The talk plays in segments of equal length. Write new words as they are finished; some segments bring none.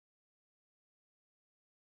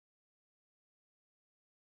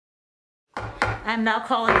I'm now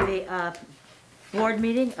calling the board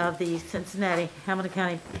meeting of the Cincinnati Hamilton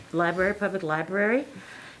County Library, Public Library.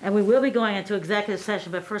 And we will be going into executive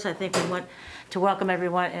session, but first I think we want to welcome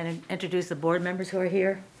everyone and introduce the board members who are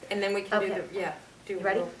here. And then we can Okay. do the,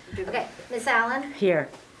 Ready? Okay, Miss Allen? Here.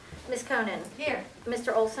 Miss Conan? Here.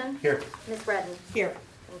 Mr. Olson? Here. Miss Redden? Here.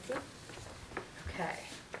 Thank you. Okay,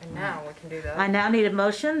 and now we can do I the, now need a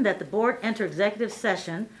motion that the board enter executive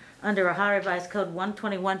session under Ohio Revised Code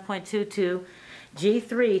 121.22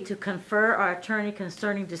 G3 to confer our attorney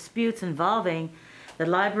concerning disputes involving the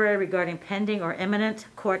library regarding pending or imminent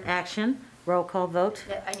court action. Roll call vote.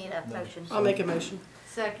 Yeah, I need a motion. I'll make a motion.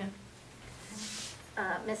 second.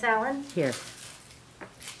 Miss Allen? Here.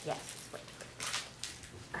 Yes.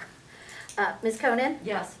 Miss Conan?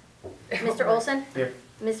 Yes. Mr. Olson? Here.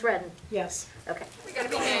 Miss Redden? Yes. Okay. We gotta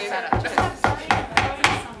behave.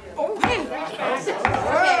 Okay,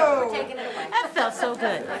 we're taking it away. That felt so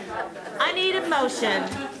good. I need a motion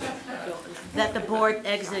that the board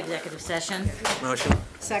exit executive session. Motion.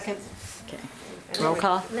 Second. Okay. Roll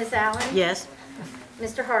call. Miss Allen? Yes.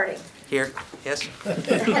 Mr. Harding? Here. Yes. Miss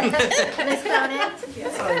Conan?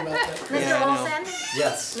 Sorry about that. Mr. Yeah, I know. Olson?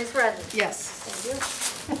 Yes. Miss Redden? Yes. Thank you.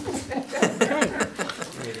 Okay.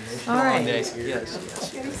 All right. Yes.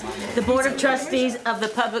 The Board of Trustees of the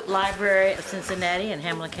Public Library of Cincinnati and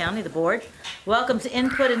Hamilton County, the board, welcomes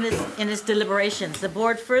input in its deliberations. The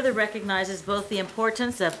board further recognizes both the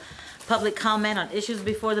importance of public comment on issues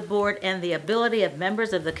before the board and the ability of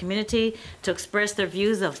members of the community to express their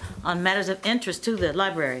views on matters of interest to the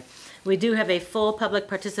library. We do have a full public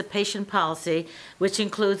participation policy, which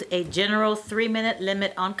includes a general 3-minute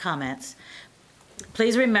limit on comments.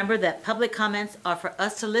 Please remember that public comments are for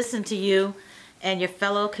us to listen to you and your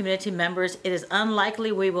fellow community members. It is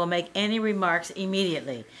unlikely we will make any remarks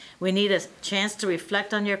immediately. We need a chance to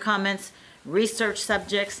reflect on your comments, research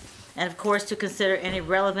subjects, and of course to consider any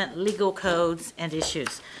relevant legal codes and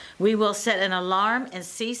issues. We will set an alarm and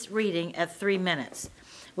cease reading at 3 minutes.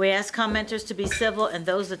 We ask commenters to be civil, and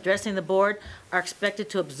those addressing the board are expected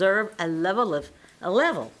to observe a level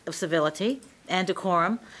of civility and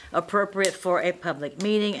decorum appropriate for a public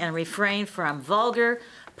meeting and refrain from vulgar,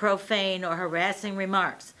 profane, or harassing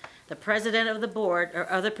remarks. The president of the board or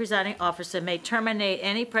other presiding officer may terminate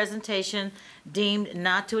any presentation deemed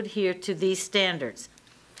not to adhere to these standards.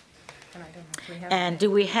 And do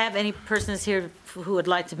we have any persons here who would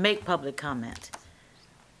like to make public comment?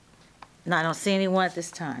 No, I don't see anyone at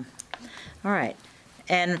this time. All right.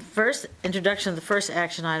 And first, introduction of the first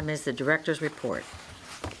action item is the director's report.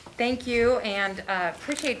 Thank you, and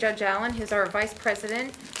appreciate Judge Allen, who's our vice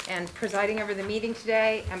president and presiding over the meeting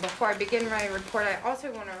today. And before I begin my report, I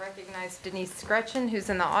also want to recognize Denise Gretchen,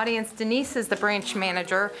 who's in the audience. Denise is the branch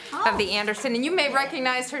manager of the Anderson, and you may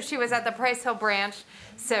recognize her. She was at the Price Hill branch,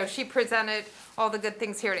 so she presented all the good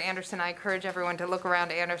things here at Anderson. I encourage everyone to look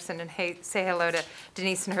around Anderson and say hello to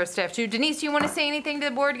Denise and her staff too. Denise, you want to say anything to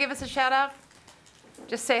the board? Give us a shout out.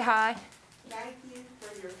 Just say hi. Thank you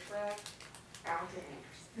for your trip out to Anderson.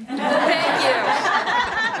 Thank you.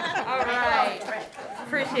 All right.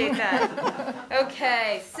 Appreciate that.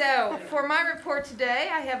 Okay, so for my report today,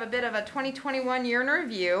 I have a bit of a 2021 year in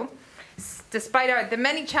review. Despite the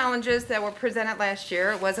many challenges that were presented last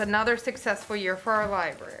year, it was another successful year for our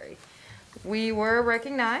library. We were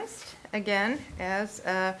recognized again as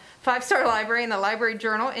a 5-star library in the Library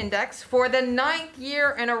Journal Index for the 9th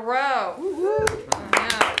year in a row.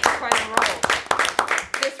 Yeah, quite a roll.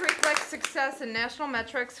 This reflects success in national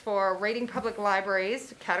metrics for rating public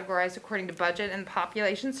libraries, categorized according to budget and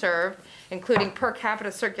population served, including per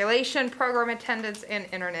capita circulation, program attendance, and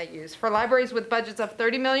internet use. For libraries with budgets of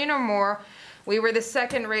 $30 million or more, we were the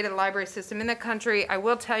 2nd rated library system in the country. I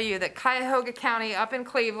will tell you that Cuyahoga County up in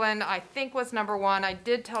Cleveland, I think, was #1. I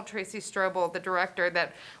did tell Tracy Strobel, the director,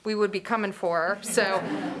 that we would be coming for her. So,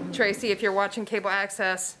 Tracy, if you're watching cable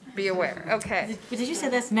access, be aware. Okay. But did you say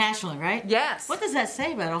that's national, right? Yes. What does that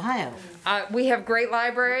say about Ohio? We have great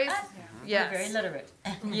libraries. You're very Yes. literate.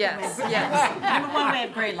 Yes. Yes. #1, we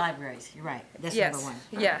have great libraries. You're right. That's Yes. #1.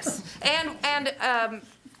 Yes. And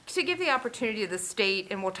to give the opportunity to the state,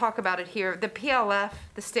 and we'll talk about it here, the PLF,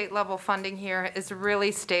 the state level funding here, is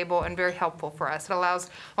really stable and very helpful for us. It allows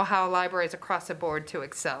Ohio libraries across the board to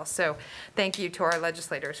excel. So thank you to our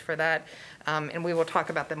legislators for that, and we will talk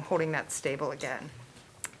about them holding that stable again.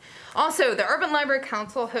 Also, the Urban Library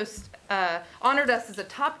Council hosts honored us as a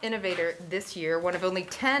top innovator this year, one of only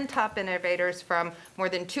 10 top innovators from more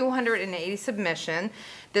than 280 submissions.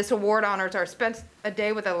 This award honors our Spent a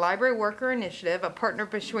Day with a Library Worker initiative, a partner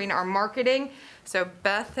between our marketing, so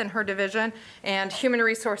Beth and her division, and human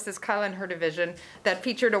resources, Kyla and her division, that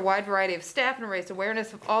featured a wide variety of staff and raised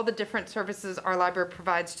awareness of all the different services our library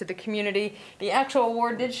provides to the community. The actual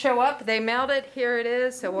award did show up. They mailed it. Here it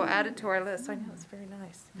is, so we'll add it to our list. I know, it's very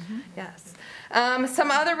nice. Yes. Some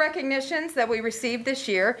other recognitions that we received this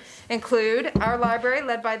year include our library,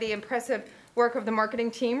 led by the impressive work of the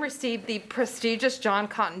marketing team, received the prestigious John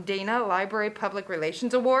Cotton Dana Library Public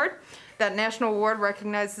Relations Award. That national award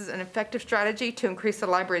recognizes an effective strategy to increase the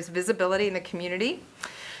library's visibility in the community.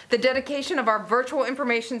 The dedication of our Virtual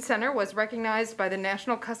Information Center was recognized by the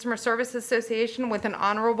National Customer Service Association with an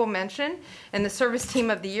honorable mention in the Service Team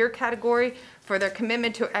of the Year category for their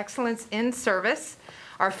commitment to excellence in service.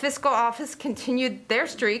 Our fiscal office continued their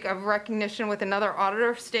streak of recognition with another Auditor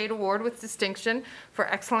of State Award with distinction for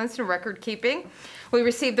excellence in record keeping. We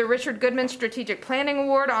received the Richard Goodman Strategic Planning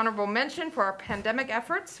Award, honorable mention for our pandemic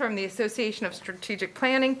efforts from the Association of Strategic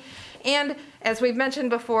Planning. And as we've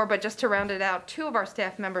mentioned before, but just to round it out, two of our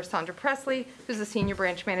staff members, Sandra Presley, who's the Senior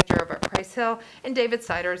Branch Manager over at Price Hill, and David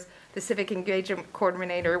Siders, the Civic Engagement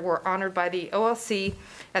Coordinator, were honored by the OLC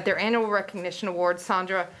at their annual recognition award.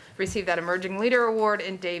 Sandra received that Emerging Leader Award,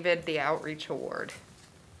 and David the Outreach Award.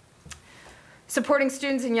 Supporting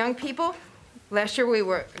students and young people. Last year we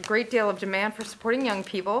were a great deal of demand for supporting young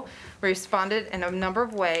people. We responded in a number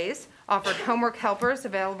of ways. Offered homework helpers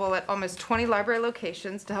available at almost 20 library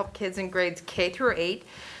locations to help kids in grades K through 8.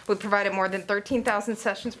 We provided more than 13,000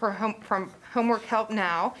 sessions from Homework Help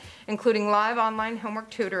Now, including live online homework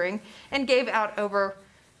tutoring, and gave out over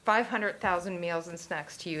 500,000 meals and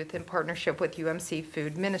snacks to youth in partnership with UMC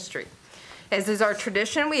Food Ministry. As is our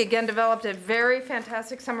tradition, we again developed a very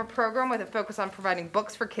fantastic summer program with a focus on providing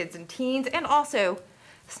books for kids and teens and also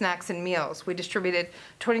snacks and meals. We distributed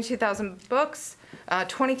 22,000 books,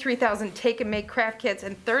 23,000 take and make craft kits,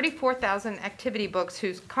 and 34,000 activity books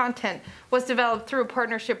whose content was developed through a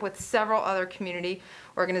partnership with several other community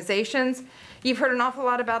organizations. You've heard an awful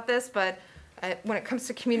lot about this, but when it comes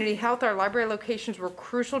to community health, our library locations were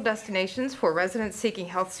crucial destinations for residents seeking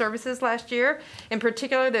health services last year. In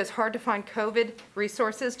particular, those hard-to-find COVID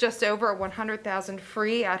resources, just over 100,000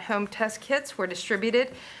 free at-home test kits were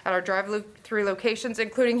distributed at our drive-through locations,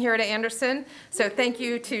 including here at Anderson. So thank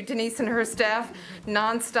you to Denise and her staff,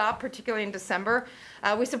 nonstop, particularly in December.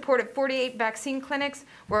 We supported 48 vaccine clinics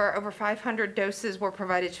where over 500 doses were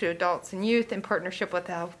provided to adults and youth in partnership with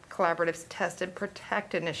the Health Collaborative's Test and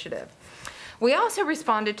Protect initiative. We also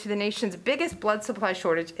responded to the nation's biggest blood supply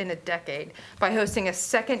shortage in a decade by hosting a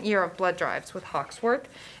second year of blood drives with Hawksworth.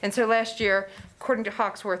 And so last year, according to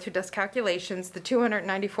Hawksworth, who does calculations, the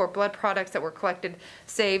 294 blood products that were collected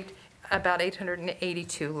saved about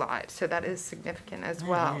 882 lives. So that is significant as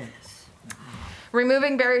well. Yes.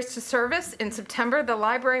 Removing barriers to service. In September, the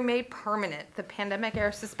library made permanent the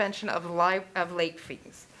pandemic-era suspension of late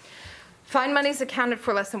fees. Fine monies accounted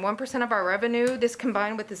for less than 1% of our revenue. This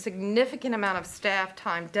combined with the significant amount of staff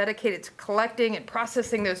time dedicated to collecting and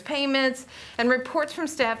processing those payments, and reports from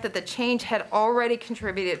staff that the change had already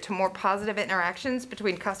contributed to more positive interactions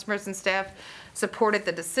between customers and staff, supported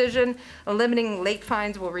the decision. Eliminating late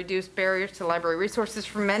fines will reduce barriers to library resources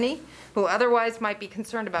for many who otherwise might be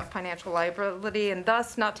concerned about financial liability and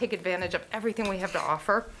thus not take advantage of everything we have to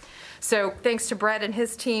offer. So thanks to Brett and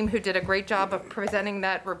his team who did a great job of presenting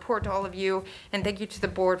that report to all of you, and thank you to the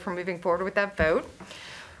board for moving forward with that vote.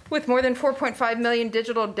 With more than 4.5 million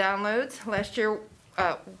digital downloads, last year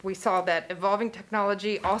we saw that evolving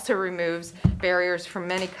technology also removes barriers for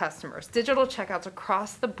many customers. Digital checkouts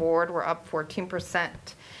across the board were up 14%.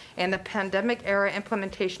 And the pandemic-era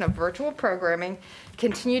implementation of virtual programming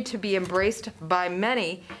continued to be embraced by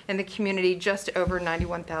many in the community. Just over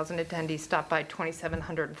 91,000 attendees stopped by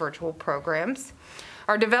 2,700 virtual programs.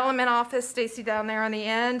 Our development office, Stacy down there on the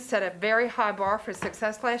end, set a very high bar for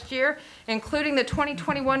success last year, including the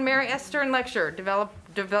 2021 Mary S. Stern Lecture,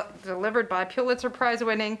 delivered by Pulitzer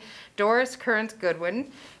Prize-winning Doris Kearns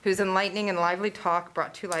Goodwin, whose enlightening and lively talk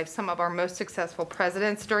brought to life some of our most successful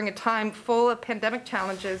presidents during a time full of pandemic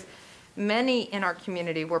challenges. Many in our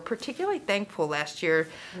community were particularly thankful last year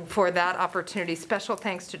for that opportunity. Special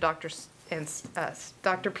thanks to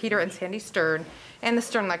Dr. Peter and Sandy Stern and the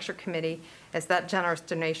Stern Lecture Committee, as that generous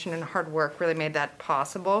donation and hard work really made that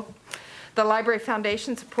possible. The Library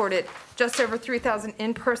Foundation supported just over 3,000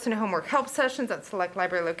 in-person homework help sessions at select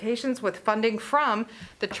library locations with funding from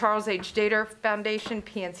the Charles H. Dater Foundation,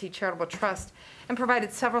 PNC Charitable Trust, and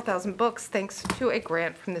provided several thousand books thanks to a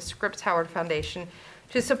grant from the Scripps Howard Foundation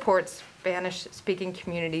to support Spanish-speaking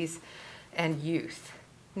communities and youth.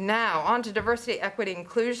 Now, on to diversity, equity,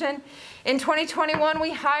 inclusion. In 2021,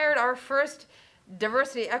 we hired our first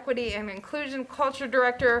Diversity, Equity, and Inclusion Culture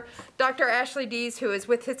Director, Dr. Ashley Dees, who is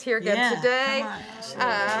with us here again today. Come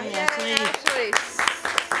on, Yay, Ashley.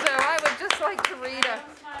 So I would just like to read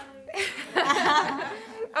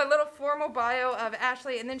a little formal bio of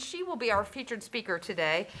Ashley, and then she will be our featured speaker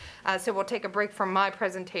today. So we'll take a break from my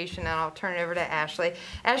presentation, and I'll turn it over to Ashley.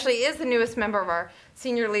 Ashley is the newest member of our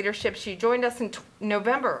senior leadership. She joined us in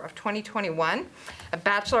November of 2021, a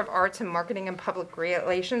Bachelor of Arts in Marketing and Public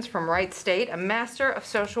Relations from Wright State, a Master of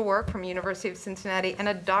Social Work from University of Cincinnati, and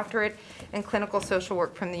a Doctorate in Clinical Social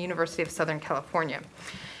Work from the University of Southern California.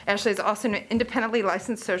 Ashley is also an independently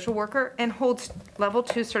licensed social worker and holds Level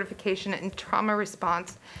 2 certification in trauma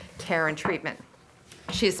response care and treatment.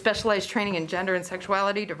 She has specialized training in gender and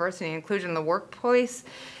sexuality, diversity and inclusion in the workplace,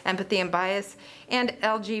 empathy and bias, and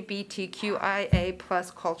LGBTQIA+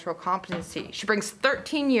 cultural competency. She brings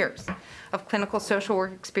 13 years of clinical social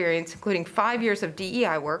work experience, including 5 years of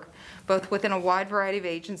DEI work, both within a wide variety of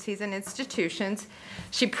agencies and institutions.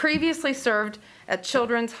 She previously served at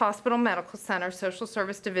Children's Hospital Medical Center Social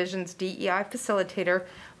Service Division's DEI facilitator,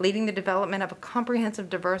 leading the development of a comprehensive,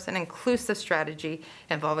 diverse, and inclusive strategy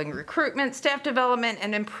involving recruitment, staff development,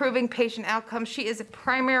 and improving patient outcomes. She is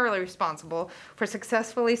primarily responsible for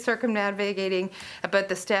successfully circumnavigating at both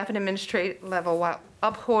the staff and administrative level while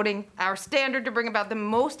upholding our standard to bring about the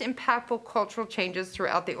most impactful cultural changes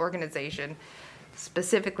throughout the organization,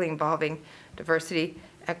 specifically involving diversity,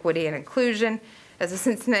 equity, and inclusion. As a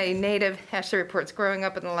Cincinnati native, Ashley reports growing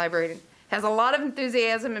up in the library and has a lot of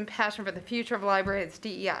enthusiasm and passion for the future of the library and its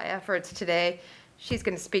DEI efforts today. She's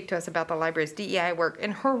going to speak to us about the library's DEI work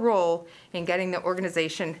and her role in getting the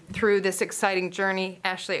organization through this exciting journey.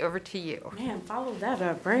 Ashley, over to you. Man, follow that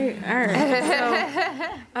up, right? All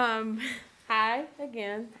right. So, hi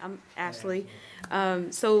again, I'm Ashley.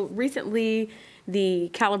 So recently, the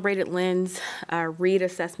Calibrated Lens Read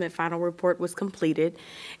Assessment Final Report was completed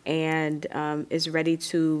and is ready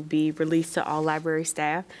to be released to all library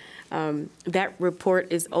staff. That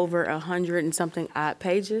report is over 100 and something odd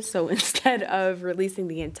pages, so instead of releasing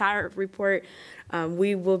the entire report,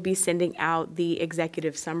 we will be sending out the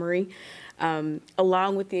executive summary.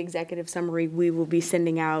 Along with the executive summary, we will be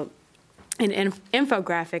sending out an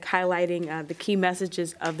infographic highlighting the key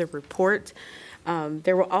messages of the report.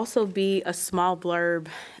 There will also be a small blurb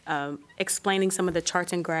explaining some of the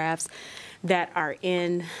charts and graphs that are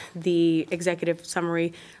in the executive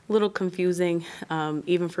summary. A little confusing,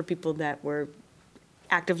 even for people that were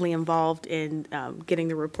actively involved in getting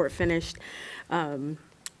the report finished.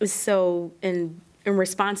 So in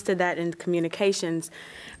response to that in communications,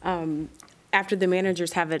 after the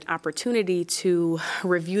managers have an opportunity to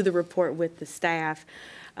review the report with the staff,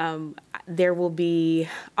 there will be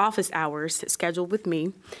office hours scheduled with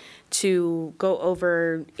me to go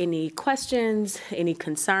over any questions, any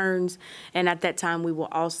concerns, and at that time we will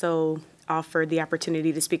also offer the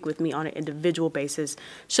opportunity to speak with me on an individual basis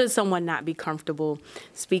should someone not be comfortable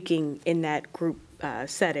speaking in that group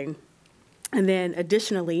setting. And then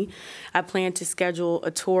additionally, I plan to schedule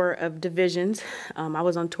a tour of divisions. I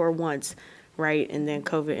was on tour once, right, and then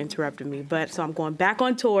COVID interrupted me. So I'm going back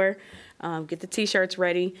on tour, get the T-shirts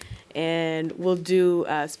ready, and we'll do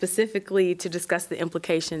specifically to discuss the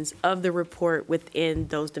implications of the report within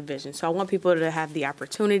those divisions. So I want people to have the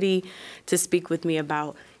opportunity to speak with me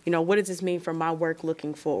about, what does this mean for my work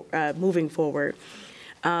moving forward.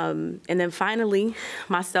 And then finally,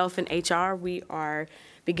 myself and HR, we are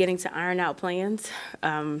beginning to iron out plans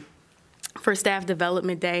for Staff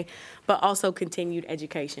Development Day, but also continued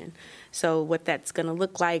education. So what that's going to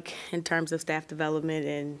look like in terms of staff development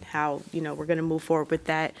and how, we're going to move forward with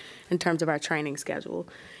that in terms of our training schedule.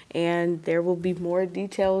 And there will be more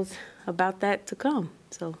details about that to come.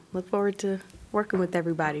 So look forward to working with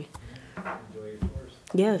everybody. Enjoy your course.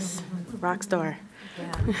 Yes, rock star.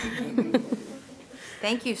 Yeah.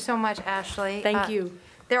 Thank you so much, Ashley. Thank you.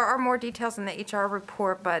 There are more details in the HR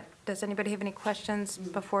report, but does anybody have any questions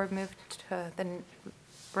before we move to the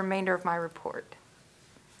remainder of my report?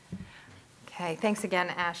 Okay, thanks again,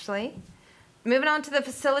 Ashley. Moving on to the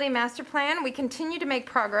facility master plan, we continue to make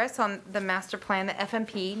progress on the master plan, the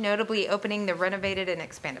FMP, notably opening the renovated and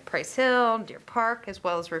expanded Price Hill, Deer Park, as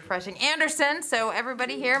well as refreshing Anderson. So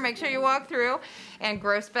everybody here, make sure you walk through. And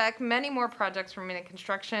Groesbeck, many more projects remain in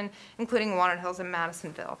construction, including Walnut Hills and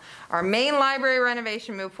Madisonville. Our main library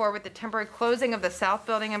renovation moved forward with the temporary closing of the South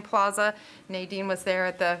Building and Plaza. Nadine was there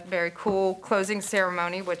at the very cool closing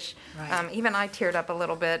ceremony, which even I teared up a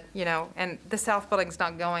little bit, and the South Building's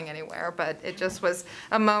not going anywhere, but It just was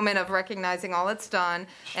a moment of recognizing all it's done,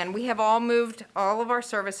 and we have all moved all of our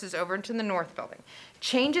services over into the North Building.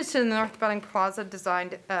 Changes to the North Building Plaza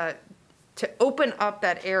designed to open up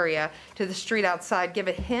that area to the street outside, give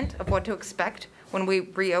a hint of what to expect when we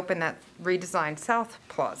reopen that redesigned South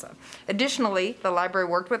Plaza. Additionally, the library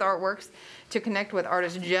worked with Artworks to connect with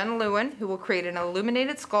artist Jen Lewin, who will create an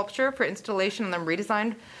illuminated sculpture for installation on the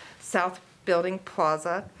redesigned South Building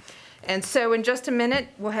Plaza. And so in just a minute,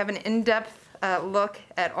 we'll have an in-depth look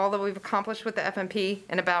at all that we've accomplished with the FMP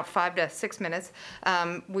in about 5 to 6 minutes.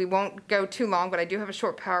 We won't go too long, but I do have a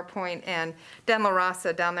short PowerPoint, and Dan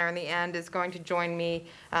LaRasa down there in the end is going to join me.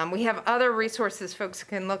 We have other resources folks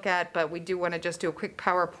can look at, but we do want to just do a quick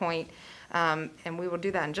PowerPoint, and we will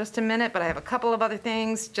do that in just a minute, but I have a couple of other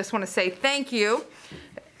things. Just want to say thank you.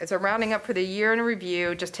 As a rounding up for the year in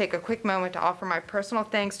review, just take a quick moment to offer my personal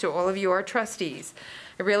thanks to all of you, our trustees.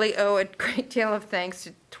 I really owe a great deal of thanks to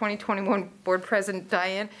 2021 Board President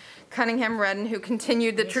Diane Cunningham-Redden, who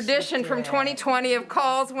continued the tradition from 2020 of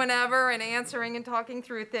calls whenever and answering and talking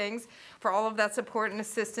through things, for all of that support and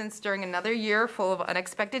assistance during another year full of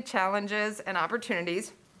unexpected challenges and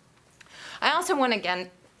opportunities. I also want to again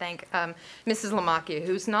thank Mrs. Lamacchia,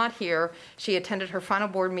 who's not here. She attended her final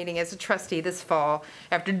board meeting as a trustee this fall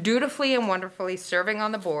after dutifully and wonderfully serving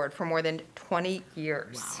on the board for more than 20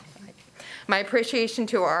 years. Wow. My appreciation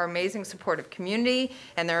to our amazing supportive community,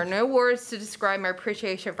 and there are no words to describe my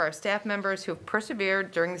appreciation for our staff members who have persevered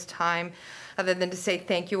during this time other than to say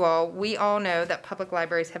thank you all. We all know that public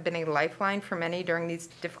libraries have been a lifeline for many during these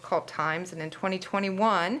difficult times, and in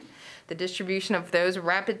 2021, the distribution of those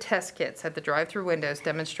rapid test kits at the drive-through windows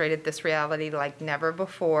demonstrated this reality like never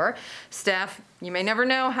before. Staff, you may never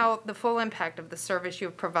know how the full impact of the service you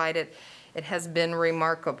have provided. It has been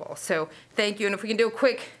remarkable. So thank you, and if we can do a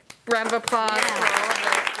quick round of applause for all of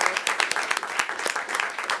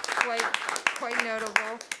those. Quite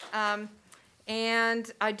notable.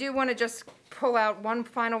 And I do want to just pull out one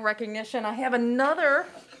final recognition. I have another.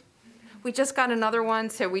 We just got another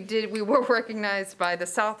one, so we were recognized by the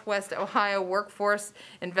Southwest Ohio Workforce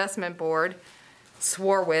Investment Board,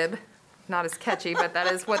 SWORWIB. Not as catchy, but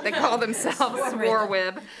that is what they call themselves,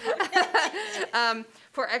 SWORWIB.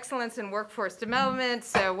 For excellence in workforce development.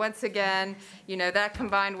 So once again, you know, that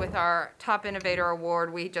combined with our Top Innovator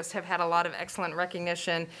Award, we just have had a lot of excellent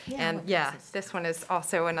recognition. And yeah, this one is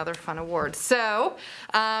also another fun award. So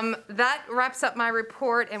that wraps up my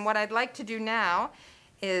report. And what I'd like to do now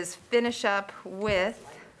is finish up with,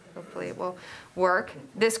 hopefully it will work,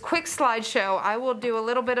 this quick slideshow. I will do a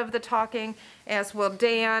little bit of the talking, as will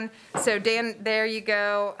Dan. So Dan, there you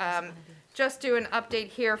go. Just do an update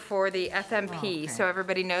here for the FMP, so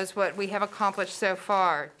everybody knows what we have accomplished so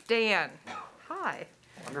far. Dan, hi.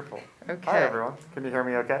 Wonderful. Okay. Hi, everyone. Can you hear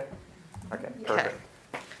me okay? Okay, perfect.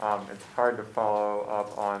 It's hard to follow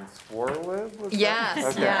up on SWORWIB.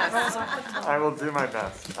 Yes, okay. yes. I will do my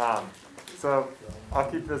best. So I'll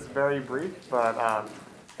keep this very brief, but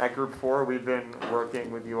at Group 4, we've been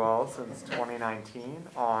working with you all since 2019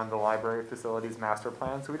 on the library facilities master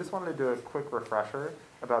plan. So we just wanted to do a quick refresher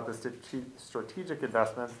about the strategic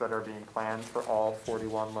investments that are being planned for all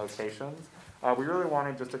 41 locations. We really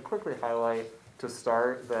wanted just to quickly highlight to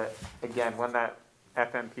start that, again, when that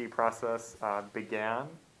FMP process began,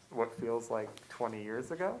 what feels like 20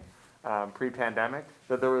 years ago, pre-pandemic,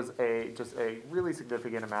 that there was just a really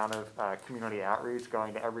significant amount of community outreach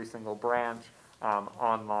going to every single branch,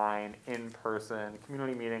 online, in person,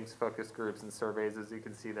 community meetings, focus groups, and surveys, as you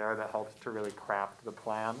can see there, that helped to really craft the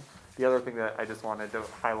plan. The other thing that I just wanted to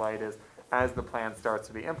highlight is, as the plan starts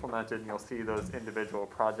to be implemented, and you'll see those individual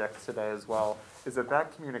projects today as well, is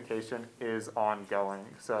that communication is ongoing.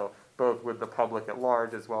 So both with the public at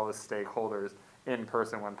large as well as stakeholders, in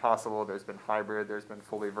person when possible. There's been hybrid, there's been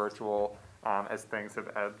fully virtual, as things have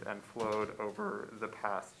ebbed and flowed over the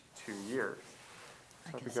past 2 years.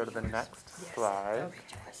 So if we go to the next slide.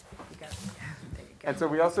 And so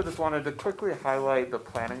we also just wanted to quickly highlight the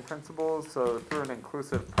planning principles. So through an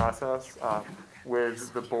inclusive process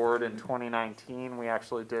with the board in 2019, we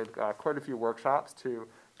actually did quite a few workshops to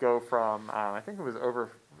go from, I think it was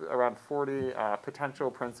around 40 potential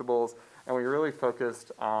principles, and we really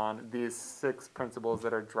focused on these 6 principles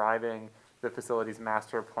that are driving the facilities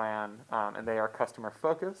master plan, and they are customer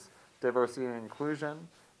focus, diversity and inclusion,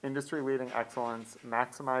 industry-leading excellence,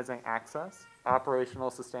 maximizing access, operational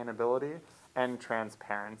sustainability, and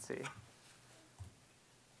transparency.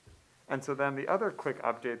 And so then the other quick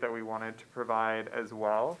update that we wanted to provide as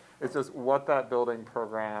well is just what that building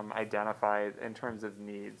program identified in terms of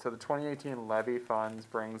needs. So the 2018 levy funds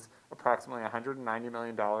brings approximately $190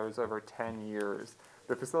 million over 10 years.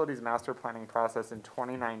 The facilities master planning process in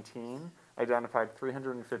 2019 identified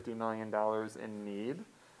 $350 million in need.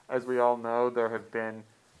 As we all know, there have been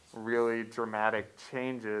really dramatic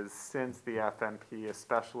changes since the FMP,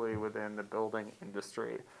 especially within the building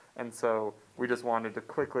industry. And so we just wanted to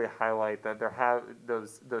quickly highlight that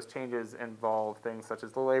those changes involve things such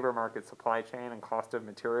as the labor market, supply chain, and cost of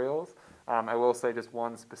materials. I will say just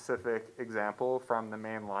one specific example from the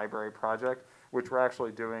main library project, which we're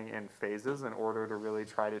actually doing in phases in order to really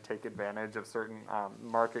try to take advantage of certain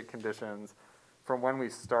market conditions. From when we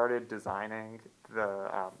started designing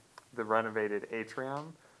the renovated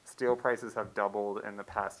atrium, steel prices have doubled in the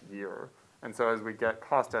past year. And so as we get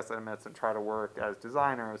cost estimates and try to work as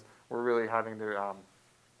designers, we're really having to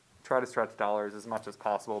try to stretch dollars as much as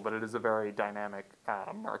possible, but it is a very dynamic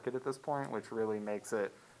market at this point, which really makes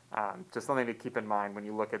it just something to keep in mind when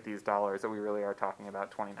you look at these dollars that we really are talking about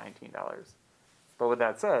 2019 dollars. But with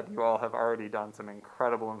that said, you all have already done some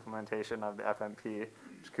incredible implementation of the FMP,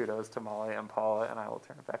 which kudos to Molly and Paula, and I will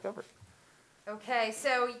turn it back over. Okay,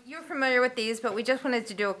 so you're familiar with these, but we just wanted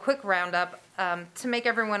to do a quick roundup to make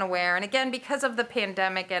everyone aware. And again, because of the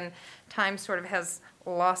pandemic and time sort of has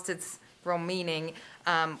lost its real meaning,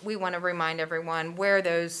 we want to remind everyone where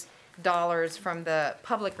those dollars from the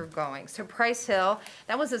public are going. So Price Hill,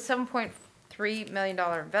 that was a $7.3 million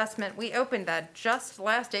investment. We opened that just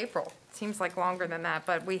last April. Seems like longer than that,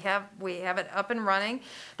 but we have it up and running.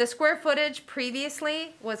 The square footage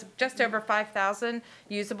previously was just over 5,000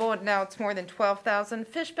 usable, and now it's more than 12,000.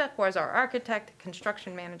 Fishbeck was our architect,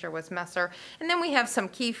 construction manager was Messer, and then we have some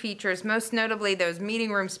key features, most notably those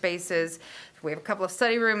meeting room spaces. We have a couple of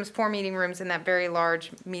study rooms, 4 meeting rooms in that very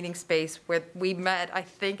large meeting space where we met, I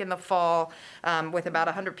think, in the fall with about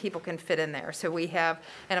 100 people can fit in there. So we have,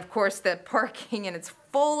 and of course the parking, and it's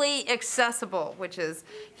fully accessible, which is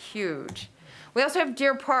huge. We also have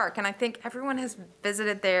Deer Park, and I think everyone has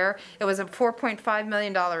visited there. It was a $4.5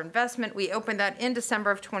 million investment. We opened that in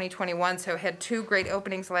December of 2021, so had 2 great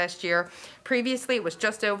openings last year. Previously, it was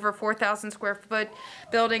just over 4,000 square foot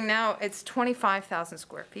building. Now it's 25,000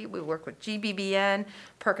 square feet. We work with GBBN.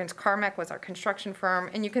 Perkins Carmack was our construction firm,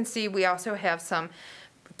 and you can see we also have some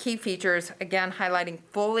key features, again, highlighting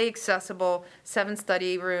fully accessible 7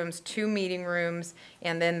 study rooms, 2 meeting rooms,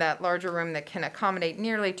 and then that larger room that can accommodate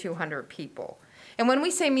nearly 200 people. And when we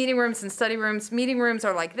say meeting rooms and study rooms, meeting rooms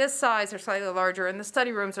are like this size or slightly larger, and the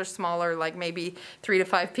study rooms are smaller, like maybe 3 to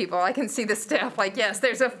 5 people. I can see the staff like, yes,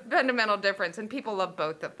 there's a fundamental difference, and people love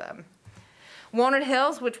both of them. Walnut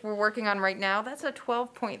Hills, which we're working on right now, that's a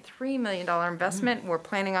 $12.3 million investment. We're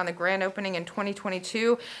planning on the grand opening in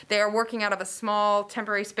 2022. They are working out of a small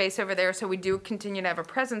temporary space over there, so we do continue to have a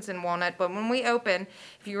presence in Walnut. But when we open,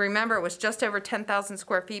 if you remember, it was just over 10,000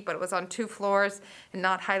 square feet, but it was on 2 floors and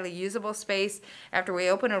not highly usable space. After we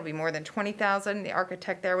open, it'll be more than 20,000. The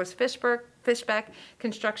architect there was Fishbeck,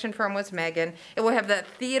 construction firm was Megan. It will have that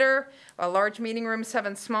theater, a large meeting room,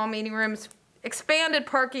 7 small meeting rooms, expanded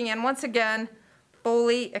parking, and once again,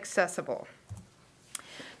 fully accessible.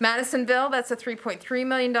 Madisonville, that's a $3.3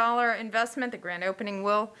 million investment. The grand opening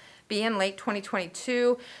will be in late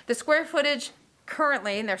 2022. The square footage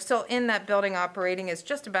currently, and they're still in that building operating, is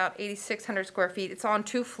just about 8,600 square feet. It's on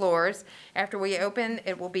 2 floors. After we open,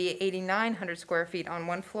 it will be 8,900 square feet on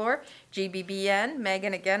 1 floor. GBBN,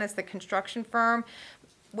 Megan again is the construction firm.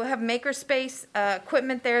 We'll have makerspace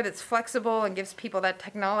equipment there that's flexible and gives people that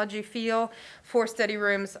technology feel. 4 study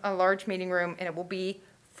rooms, a large meeting room, and it will be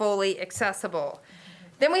fully accessible.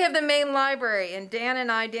 Then we have the main library, and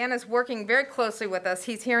Dan is working very closely with us.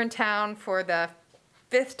 He's here in town for the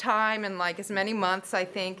 5th time in like as many months, I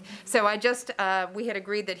think. So we had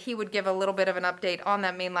agreed that he would give a little bit of an update on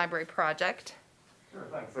that main library project. Sure,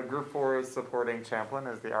 thanks. So Group 4 is supporting Champlin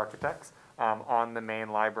as the architects. On the main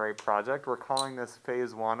library project. We're calling this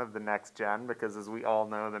phase 1 of the next gen because, as we all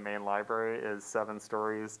know, the main library is 7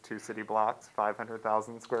 stories, 2 city blocks,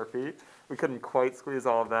 500,000 square feet. We couldn't quite squeeze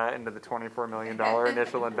all of that into the $24 million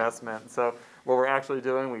initial investment. So what we're actually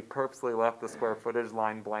doing, we purposely left the square footage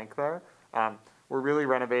line blank there. We're really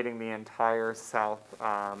renovating the entire south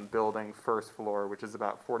building first floor, which is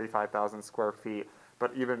about 45,000 square feet.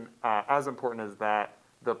 But even as important as that,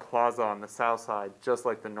 the plaza on the south side, just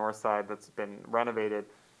like the north side that's been renovated,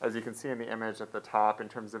 as you can see in the image at the top, in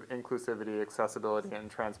terms of inclusivity, accessibility, and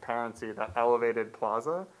transparency, that elevated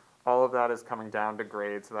plaza, all of that is coming down to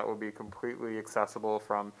grade, so that will be completely accessible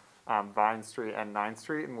from Vine Street and 9th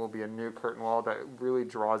Street, and will be a new curtain wall that really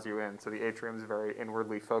draws you in. So the atrium is very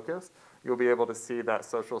inwardly focused. You'll be able to see that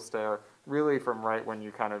social stair really from right when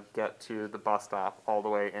you kind of get to the bus stop all the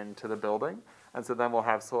way into the building. And so then we'll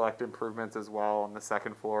have select improvements as well on the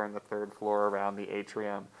 2nd floor and the 3rd floor around the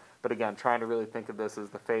atrium. But again, trying to really think of this as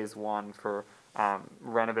the phase one for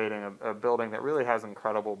renovating a building that really has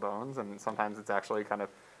incredible bones, and sometimes it's actually kind of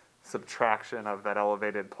subtraction of that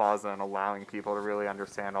elevated plaza and allowing people to really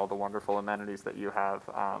understand all the wonderful amenities that you have.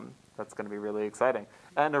 That's going to be really exciting.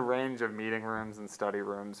 And a range of meeting rooms and study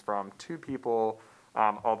rooms from 2 people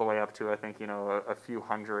all the way up to, I think, a few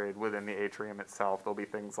hundred within the atrium itself. There'll be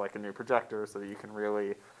things like a new projector so that you can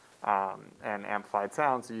really, and amplified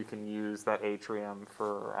sound so you can use that atrium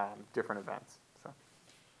for different events. So.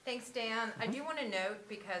 Thanks, Dan. I do want to note,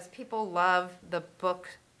 because people love the book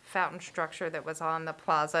fountain structure that was on the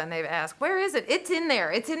plaza, and they've asked, where is it? It's in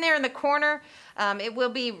there. It's in there in the corner. It will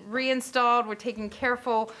be reinstalled. We're taking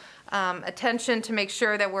careful attention to make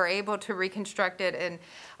sure that we're able to reconstruct it. And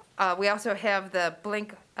we also have the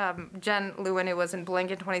Blink, Jen Lewin, who was in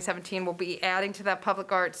Blink in 2017, will be adding to that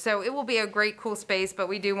public art. So it will be a great, cool space, but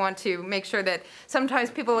we do want to make sure that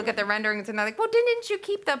sometimes people look at the renderings and they're like, well, didn't you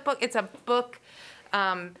keep that book? It's a book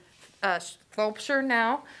sculpture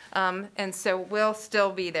now, and so we'll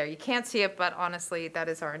still be there. You can't see it, but honestly, that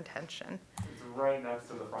is our intention. It's right next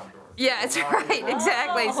to the front door. Yeah, it's right,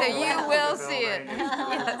 exactly. So you will see it.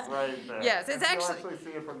 Yes. Right there. Yes, it's and actually. You'll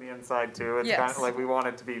actually see it from the inside too. It's Yes. kind of like we want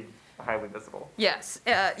it to be highly visible. Yes,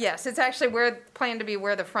 yes, it's actually planned to be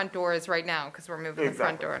where the front door is right now, because we're moving the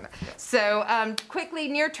front door. So quickly,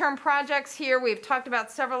 near-term projects here. We've talked about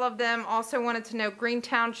several of them. Also wanted to note Green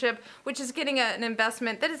Township, which is getting an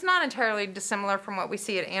investment that is not entirely dissimilar from what we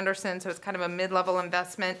see at Anderson, so it's kind of a mid-level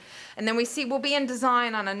investment. And then we'll be in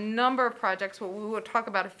design on a number of projects. We will talk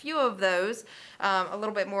about a few of those a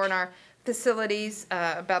little bit more in our facilities,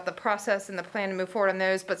 about the process and the plan to move forward on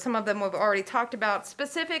those, but some of them we've already talked about,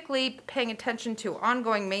 specifically paying attention to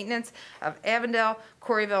ongoing maintenance of Avondale,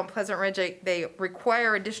 Corryville, and Pleasant Ridge. They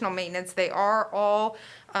require additional maintenance. They are all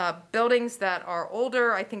buildings that are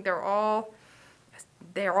older. I think they're all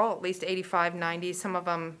at least 85, 90, some of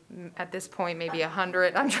them at this point maybe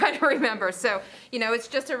 100. I'm trying to remember. So, it's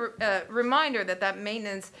just a reminder that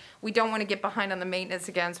maintenance, we don't want to get behind on the maintenance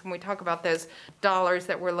again. So when we talk about those dollars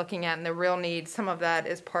that we're looking at and the real need, some of that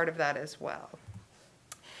is part of that as well.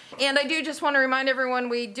 And I do just want to remind everyone,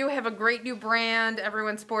 we do have a great new brand.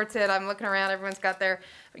 Everyone sports it. I'm looking around. Everyone's got their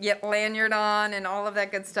lanyard on and all of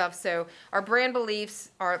that good stuff. So our brand beliefs,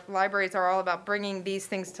 our libraries are all about bringing these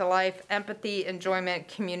things to life: empathy, enjoyment,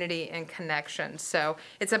 community, and connection. So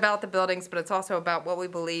it's about the buildings, but it's also about what we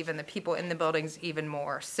believe and the people in the buildings even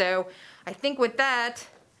more. So I think with that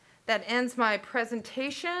ends my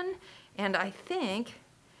presentation, and I think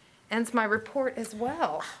ends my report as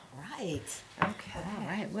well. Right. Okay. All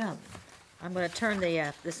right, well, I'm going to turn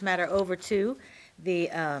this matter over to the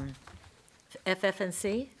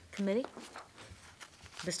FF&C committee.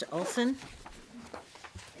 Mr. Olson.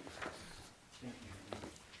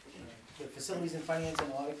 The Facilities and Finance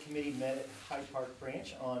and Audit Committee met at Hyde Park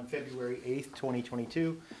Branch on February 8th,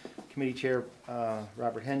 2022. Committee Chair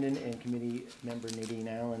Robert Hendon and Committee Member Nadine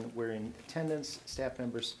Allen were in attendance. Staff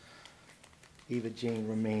members Eva Jane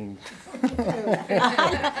remained.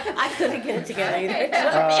 I couldn't get it together either.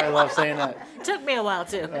 I love saying that. Took me a while,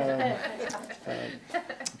 too.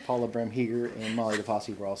 Paula Bremheger and Molly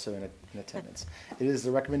DeFossi were also in attendance. It is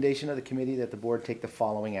the recommendation of the committee that the board take the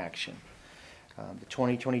following action. The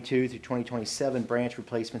 2022 through 2027 branch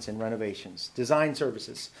replacements and renovations. Design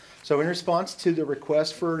services. So in response to the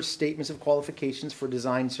request for statements of qualifications for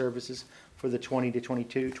design services for the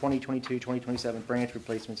 2022-2027 branch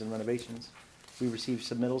replacements and renovations, we received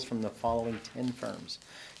submittals from the following 10 firms: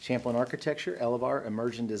 Champlin Architecture, Elevar,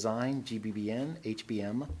 Immersion Design, GBBN,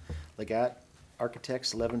 HBM, Legat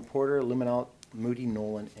Architects, Levin Porter, Luminal, Moody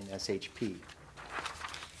Nolan, and SHP.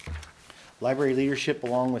 Library leadership,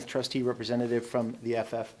 along with trustee representative from the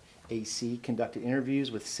FFAC, conducted interviews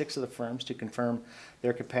with 6 of the firms to confirm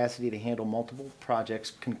their capacity to handle multiple projects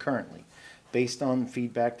concurrently. Based on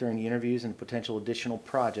feedback during the interviews and potential additional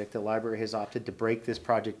project, the library has opted to break this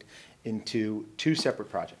project into 2 separate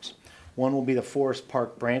projects. One will be the Forest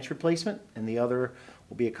Park branch replacement, and the other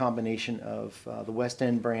will be a combination of the West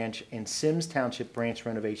End branch and Sims Township branch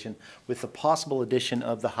renovation, with the possible addition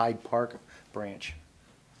of the Hyde Park branch.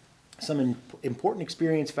 Some important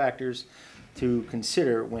experience factors to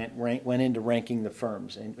consider went into ranking the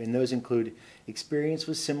firms, and those include experience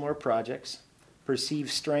with similar projects, perceived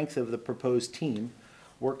strength of the proposed team,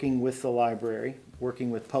 working with the library, working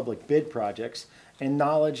with public bid projects, and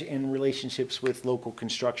knowledge and relationships with local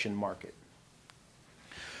construction market.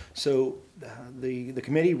 So the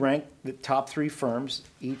committee ranked the top 3 firms,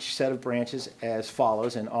 each set of branches, as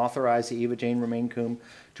follows, and authorized the Eva Jane Romaine-Coombe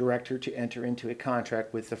director to enter into a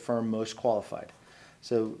contract with the firm most qualified.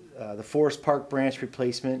 So the Forest Park branch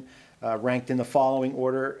replacement ranked in the following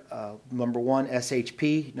order. Number 1,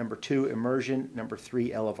 SHP, number 2, Immersion, number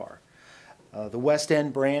 3, Elevar. The West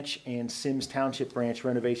End branch and Sims Township branch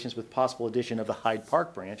renovations with possible addition of the Hyde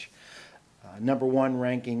Park branch. Number 1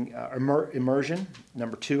 ranking Immersion,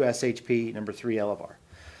 number 2 SHP, number 3 Elevar.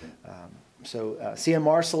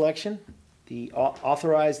 CMR selection,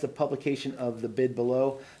 authorize the publication of the bid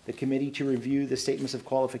below. The committee to review the statements of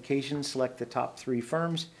qualifications, select the top 3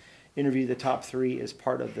 firms, interview the top 3 as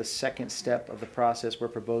part of the second step of the process where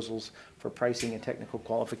proposals for pricing and technical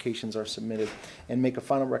qualifications are submitted, and make a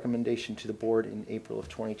final recommendation to the board in April of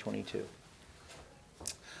 2022.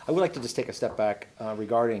 I would like to just take a step back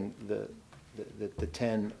regarding the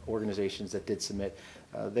 10 organizations that did submit.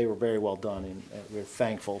 They were very well done, and we're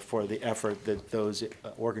thankful for the effort that those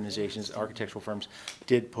organizations, architectural firms,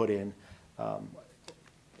 did put in.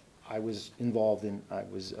 I was involved in, I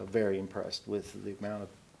was very impressed with the amount of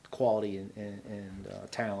quality and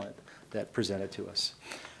talent that presented to us.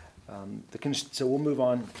 So we'll move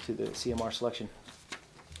on to the CMR selection.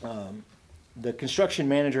 The construction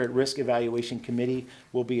manager at risk evaluation committee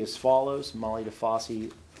will be as follows: Molly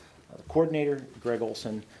DeFosse, coordinator; Greg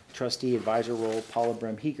Olson, trustee, advisor role; Paula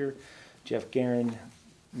Brem-Heeker, Jeff Guerin,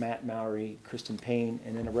 Matt Mowry, Kristen Payne,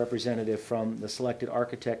 and then a representative from the selected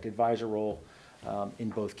architect advisor role in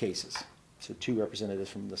both cases. So 2 representatives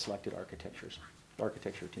from the selected architecture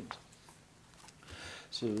teams.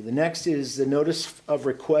 So the next is the notice of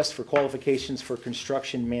request for qualifications for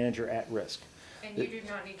construction manager at risk. And you do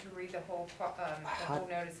not need to read the whole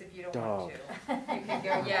notice if you don't want to. You can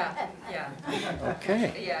go, yeah.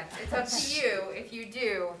 Okay. Yeah, it's up to you. If you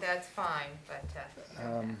do, that's fine, but you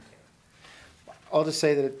don't have to. I'll just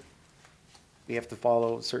say that we have to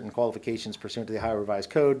follow certain qualifications pursuant to the Ohio Revised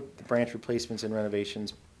Code. The branch replacements and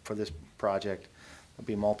renovations for this project will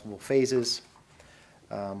be multiple phases.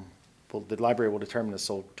 The library will determine the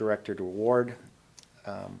sole director to award,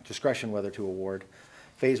 discretion whether to award.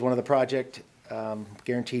 Phase 1 of the project,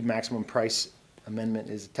 guaranteed maximum price amendment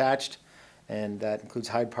is attached, and that includes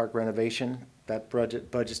Hyde Park renovation. That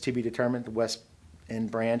budget's to be determined. The West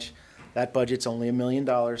End branch, that budget's only $1 million,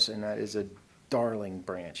 and that is a darling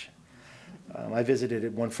branch. I visited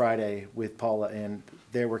it one Friday with Paula, and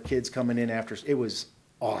there were kids coming in after. It was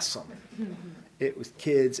awesome. It was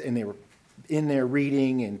kids, and they were in there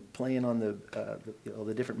reading and playing on the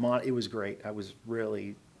different it was great. I was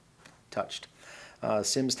really touched.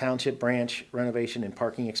 Sims Township branch renovation and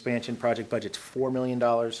parking expansion project budget's $4 million,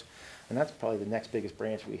 and that's probably the next biggest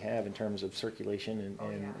branch we have in terms of circulation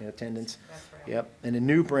and attendance. That's right. Yep, and a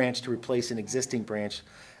new branch to replace an existing branch,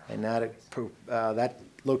 and that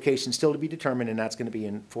location still to be determined, and that's going to be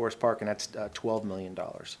in Forest Park, and that's $12 million.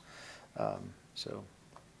 So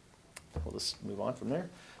we'll just move on from there.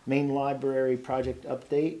 Main library project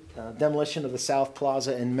update, demolition of the South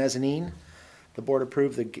Plaza and mezzanine. The board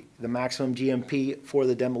approved the maximum GMP for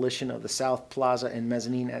the demolition of the South Plaza and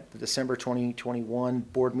mezzanine at the December 2021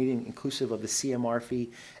 board meeting, inclusive of the CMR fee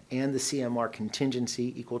and the CMR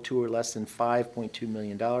contingency, equal to or less than $5.2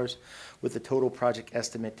 million, with the total project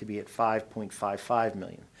estimate to be at $5.55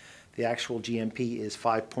 million. The actual GMP is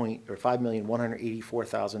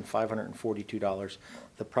 $5,184,542.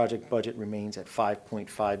 The project budget remains at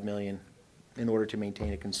 $5.5 million in order to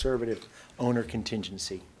maintain a conservative owner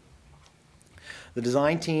contingency. The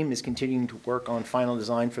design team is continuing to work on final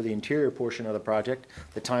design for the interior portion of the project.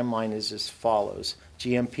 The timeline is as follows: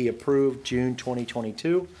 GMP approved June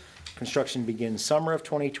 2022. Construction begins summer of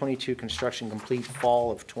 2022. Construction complete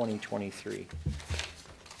fall of 2023.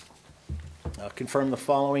 Confirm the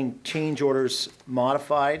following change orders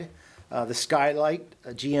modified. The skylight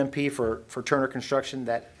GMP for Turner Construction,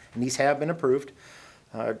 and these have been approved.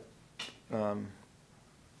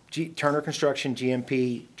 Turner Construction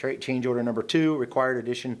GMP change order number 2, required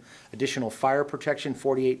additional fire protection,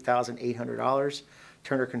 $48,800.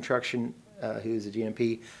 Turner Construction, who's the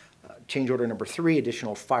GMP, change order number 3,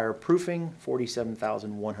 additional fireproofing,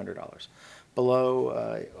 $47,100.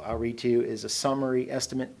 Below, I'll read to you, is a summary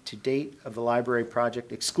estimate to date of the library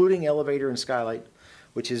project, excluding elevator and skylight,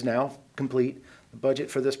 which is now complete. The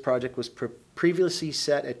budget for this project was previously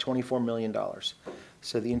set at $24 million.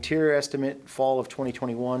 So the interior estimate, fall of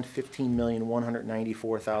 2021,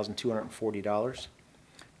 $15,194,240.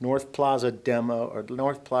 North Plaza demo, or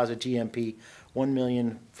North Plaza GMP,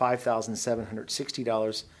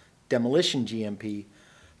 $1,005,760. Demolition GMP,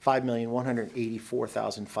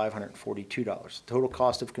 $5,184,542. Total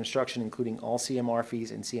cost of construction, including all CMR fees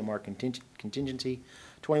and CMR contingency,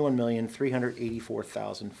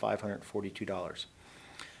 $21,384,542.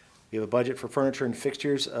 We have a budget for furniture and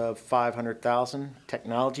fixtures of $500,000,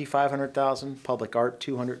 technology $500,000, public art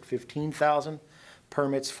 $215,000,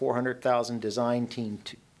 permits, $400,000, design team,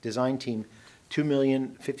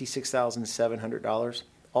 $2,056,700.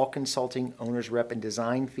 All consulting, owner's rep, and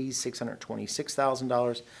design fees,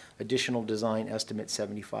 $626,000. Additional design estimate,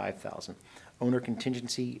 $75,000. Owner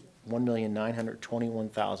contingency,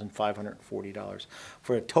 $1,921,540,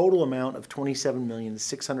 for a total amount of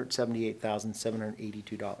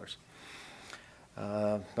 $27,678,782.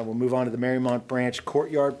 Now we'll move on to the Marymount Branch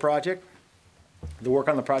Courtyard project. The work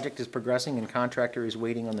on the project is progressing, and contractor is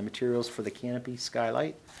waiting on the materials for the canopy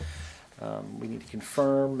skylight. We need to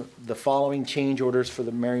confirm the following change orders for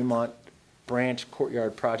the Marymount Branch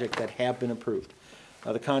Courtyard project that have been approved.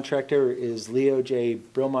 The contractor is Leo J.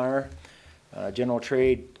 Brillmeyer, general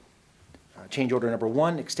trade. Change order number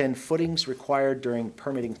 1, extend footings required during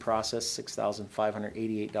permitting process,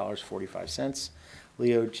 $6,588.45.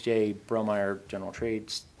 Leo J. Brillmeyer, general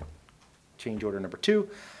trades. Change order number 2,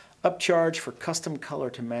 upcharge for custom color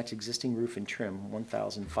to match existing roof and trim,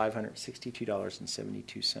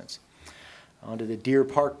 $1,562.72. On to the Deer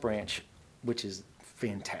Park branch, which is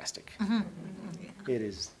fantastic. It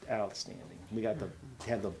is outstanding. We got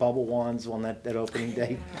had the bubble wands on that opening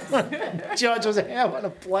day. Judge was having a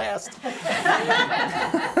blast. I'm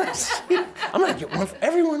gonna get one for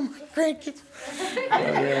every one of my grandkids.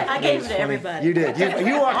 Yeah, I gave it to everybody. You did.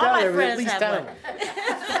 You walked All out my there with at friends least have 10 of one. them.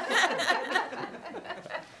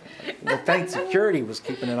 Well, thank security was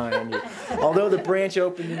keeping an eye on you. Although the branch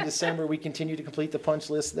opened in December, we continue to complete the punch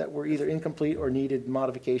lists that were either incomplete or needed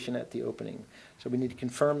modification at the opening. So we need to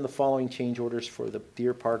confirm the following change orders for the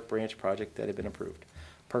Deer Park branch project that have been approved.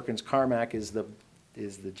 Perkins Carmack is the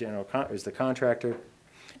contractor.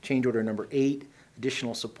 Change order number 8,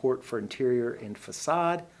 additional support for interior and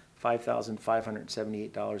facade,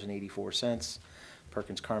 $5,578.84.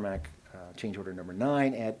 Perkins Carmack, change order number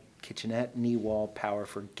 9, add kitchenette, knee wall, power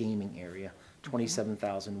for gaming area,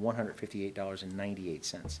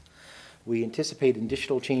 $27,158.98. We anticipate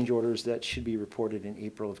additional change orders that should be reported in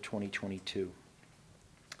April of 2022.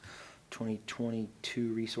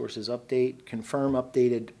 2022 resources update, confirm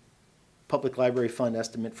updated public library fund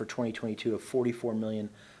estimate for 2022 of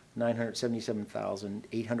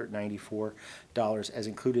 $44,977,894 as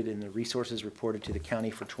included in the resources reported to the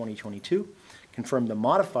county for 2022. Confirm the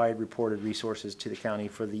modified reported resources to the county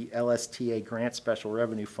for the LSTA Grant Special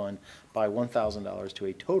Revenue Fund by $1,000 to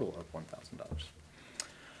a total of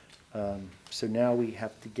 $1,000. So now we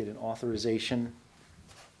have to get an authorization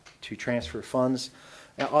to transfer funds.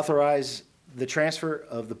 Now, authorize the transfer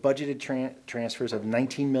of the budgeted transfers of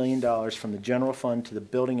 $19 million from the general fund to the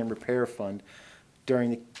building and repair fund during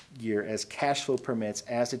the year as cash flow permits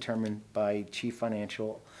as determined by Chief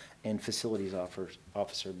Financial and Facilities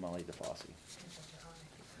Officer Molly DeFosse.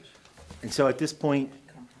 And so at this point,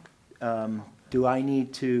 do I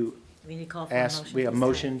need to We need to call for ask, a motion. we have a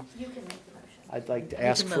motion? You can make the motion. I'd like to You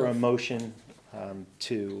ask can for a move. motion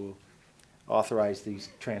to authorize these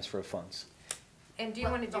transfer of funds. And do you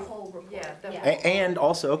want to do? The whole report. Yeah. Yeah. And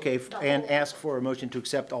also, okay, and ask for a motion to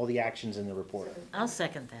accept all the actions in the report. I'll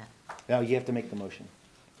second that. Now, you have to make the motion.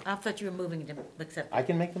 I thought you were moving to accept. I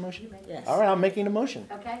can make the motion? Yes. All right, I'm making a motion.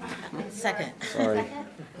 Okay? Second. Sorry,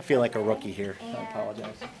 I feel like a rookie here. I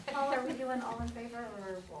apologize. Paul, are we doing all in favor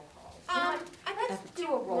or roll call? Let's do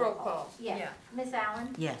a roll call. Yeah. Ms.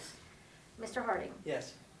 Allen? Yes. Mr. Harding?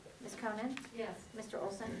 Yes. Ms. Conan? Yes. Mr.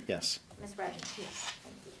 Olson? Yes. Ms. Reagan? Yes.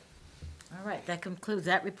 All right, that concludes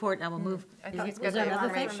that report. I will move. I thought he's Is got there the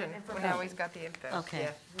another thing? information. Well, now he's got the info. Okay.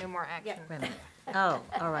 Yeah, no more action. Wait a minute. Oh,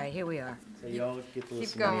 all right, here we are. So y'all get to Keep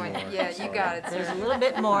listen to me going. more. Yeah, you got it, There's a sir. little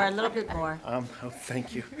bit more, a little bit more. Oh,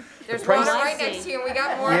 thank you. There's price- water right next to you, and we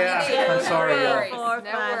got more. Yeah, if you need. I'm No sorry, y'all. worries. 4,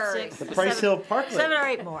 No 5, worries. 6, The Price Hill Parklet. 7 or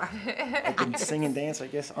 8 more. I can sing and dance, I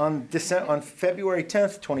guess. On February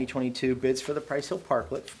 10th, 2022, bids for the Price Hill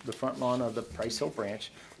Parklet, the front lawn of the Price Hill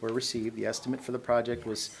branch, were received. The estimate for the project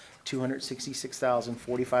was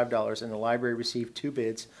 $266,045, and the library received 2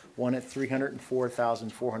 bids, one at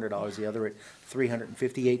 $304,400, the other at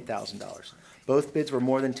 $358,000. Both bids were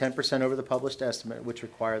more than 10% over the published estimate, which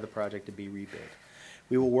required the project to be rebid.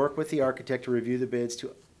 We will work with the architect to review the bids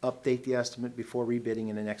to update the estimate before rebidding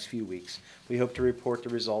in the next few weeks. We hope to report the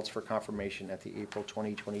results for confirmation at the April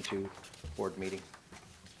 2022 board meeting.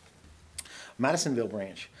 Madisonville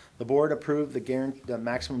branch. The board approved the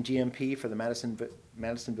maximum GMP for the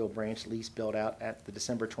Madisonville branch lease build out at the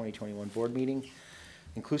December 2021 board meeting,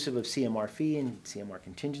 inclusive of CMR fee and CMR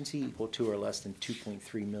contingency equal to or less than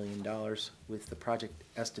 $2.3 million, with the project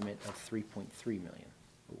estimate of $3.3 million.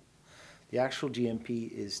 The actual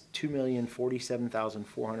GMP is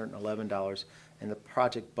 $2,047,411, and the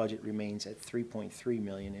project budget remains at $3.3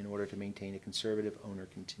 million in order to maintain a conservative owner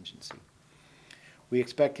contingency. We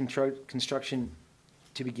expect construction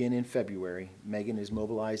to begin in February. Megan is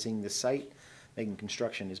mobilizing the site. Megan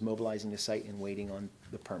Construction is mobilizing the site and waiting on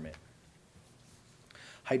the permit.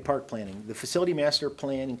 Hyde Park planning. The facility master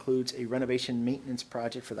plan includes a renovation maintenance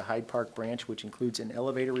project for the Hyde Park branch, which includes an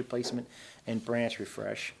elevator replacement and branch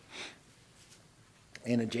refresh.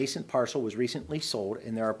 An adjacent parcel was recently sold,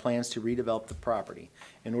 and there are plans to redevelop the property.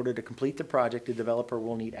 In order to complete the project, the developer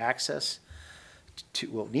will need to access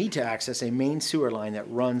a main sewer line that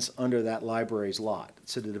runs under that library's lot.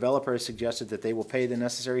 So the developer has suggested that they will pay the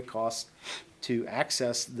necessary costs to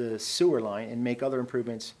access the sewer line and make other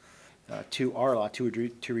improvements to our lot to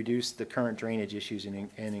reduce the current drainage issues and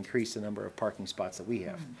increase the number of parking spots that we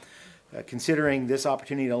have. Considering this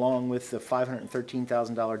opportunity, along with the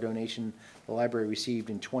 $513,000 donation the library received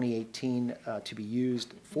in 2018 to be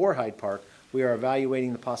used for Hyde Park, we are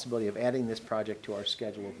evaluating the possibility of adding this project to our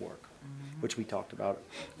schedule of work, which we talked about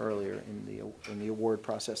earlier in the award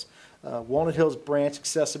process. Walnut Hills branch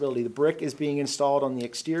accessibility. The brick is being installed on the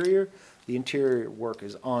exterior. The interior work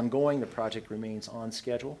is ongoing. The project remains on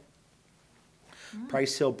schedule.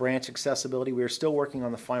 Price Hill branch accessibility. We are still working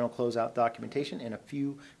on the final closeout documentation and a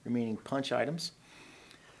few remaining punch items.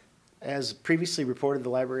 As previously reported, the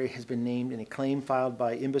library has been named in a claim filed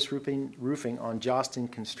by Imbus Roofing on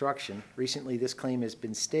Jostin Construction. Recently, this claim has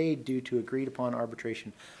been stayed due to agreed upon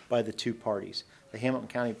arbitration by the two parties. The Hamilton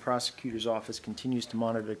County Prosecutor's Office continues to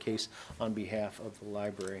monitor the case on behalf of the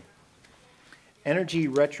library. Energy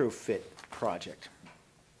retrofit project.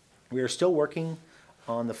 We are still working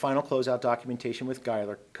on the final closeout documentation with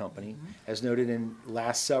Geiler Company. As noted in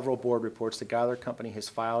last several board reports, the Geiler Company has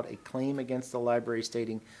filed a claim against the library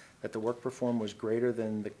stating that the work performed was greater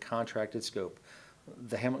than the contracted scope.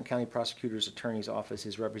 The Hamilton County Prosecutor's Attorney's Office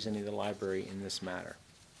is representing the library in this matter.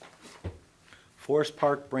 Forest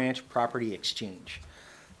Park Branch Property Exchange.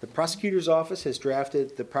 The Prosecutor's Office has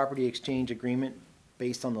drafted the property exchange agreement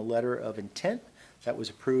based on the letter of intent that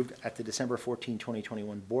was approved at the December 14,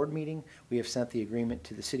 2021 board meeting. We have sent the agreement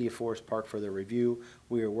to the City of Forest Park for their review.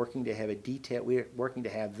 We are working to have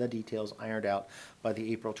the details ironed out by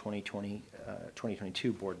the April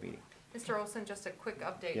 2022 board meeting. Mr. Olson, just a quick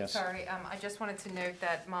update. Yes. Sorry, I just wanted to note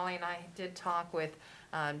that Molly and I did talk with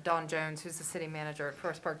Don Jones, who's the city manager at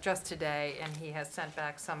Forest Park, just today, and he has sent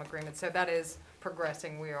back some agreements. So that is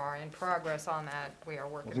progressing. We are in progress on that. We are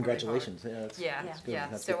working. Well, congratulations. Really hard. Yeah, Yeah.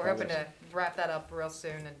 That's So good we're hoping progress. to wrap that up real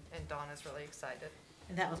soon, and Don is really excited.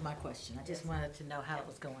 And that was my question. I just wanted to know how it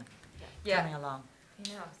was going, coming Yeah. along.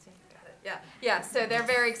 Yeah, see, got it. Yeah, so they're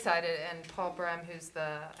very excited, and Paul Brem, who's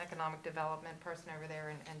the economic development person over there,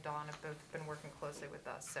 and Don have both been working closely with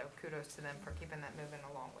us, so kudos to them for keeping that moving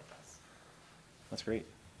along with us. That's great.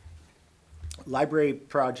 Library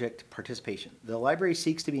project participation. The library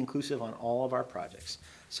seeks to be inclusive on all of our projects.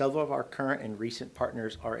 Several of our current and recent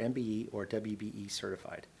partners are MBE or WBE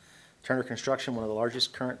certified. Turner Construction, one of the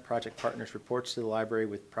largest current project partners, reports to the library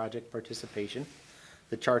with project participation.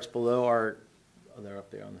 The charts below are, oh, they're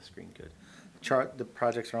up there on the screen, good. The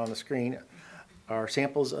projects are on the screen, are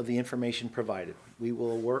samples of the information provided. We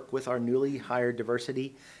will work with our newly hired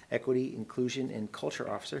diversity, equity, inclusion, and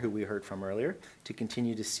culture officer, who we heard from earlier, to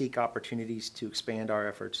continue to seek opportunities to expand our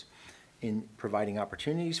efforts in providing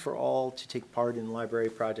opportunities for all to take part in library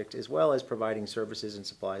projects, as well as providing services and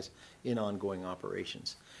supplies in ongoing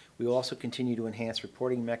operations. We will also continue to enhance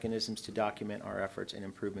reporting mechanisms to document our efforts and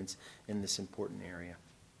improvements in this important area.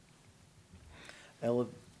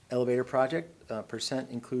 Elevator project,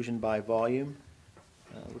 percent inclusion by volume.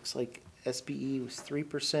 Looks like SBE was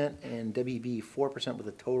 3% and WB 4% with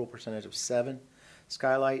a total percentage of 7%.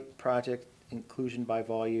 Skylight project inclusion by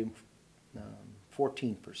volume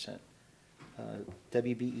 14%.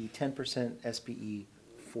 WBE 10%, SBE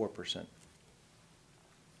 4%.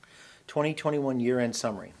 2021 year-end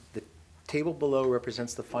summary. The table below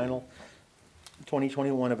represents the final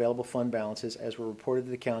 2021 available fund balances as were reported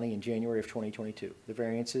to the county in January of 2022. The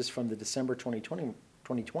variances from the December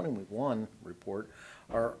 2021 report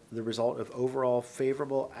are the result of overall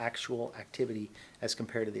favorable actual activity as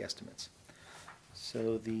compared to the estimates.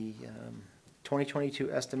 So the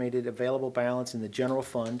 2022 estimated available balance in the general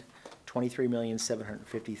fund,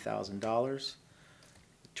 $23,750,000.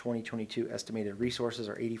 2022 estimated resources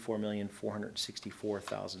are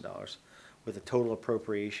 $84,464,000, with a total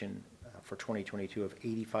appropriation for 2022 of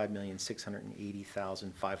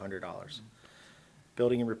 $85,680,500.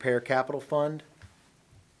 Building and Repair Capital Fund,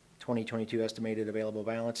 2022 estimated available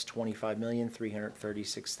balance,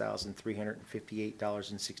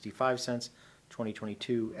 $25,336,358.65.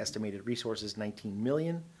 2022 estimated resources, $19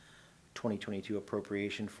 million. 2022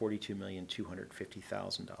 appropriation,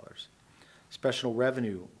 $42,250,000. Special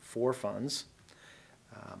revenue for funds,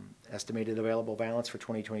 Estimated available balance for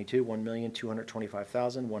 2022,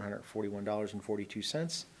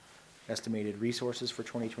 $1,225,141.42. Estimated resources for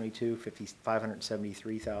 2022,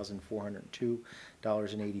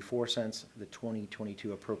 $573,402.84. The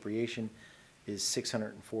 2022 appropriation is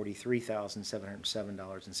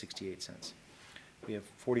 $643,707.68. We have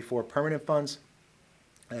 44 permanent funds.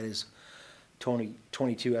 That is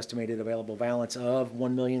 2022 estimated available balance of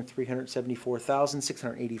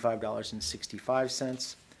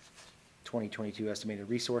 $1,374,685.65. 2022 estimated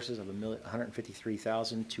resources of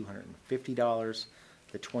 $153,250.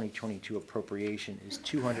 The 2022 appropriation is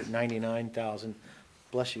 $299,000,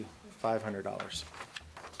 bless you, $500.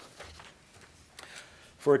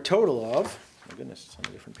 For a total of, my goodness, it's on a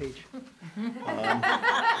different page.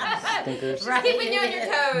 Stinkers. Right. Keeping you on your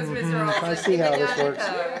toes, Mr. Olson. I see how Keeping you this on your works.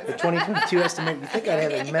 toes. The 2022 estimate, you think I'd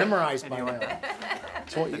have it memorized by now.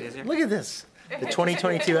 Look at this. The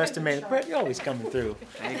 2022 estimated, Brett, you're always coming through.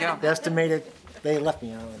 There you go. The estimated, they left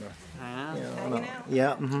me out on the, I you know. know,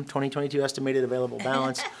 yeah, 2022 estimated available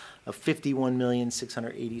balance of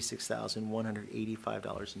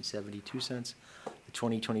 $51,686,185.72. The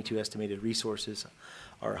 2022 estimated resources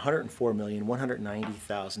are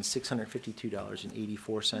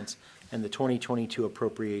 $104,190,652.84, and the 2022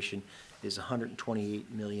 appropriation is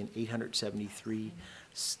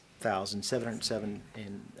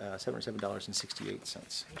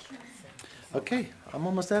 $128,873,707.68. Okay, I'm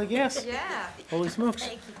almost out of gas. Yeah. Holy smokes.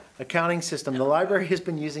 Accounting system. The library has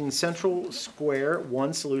been using Central Square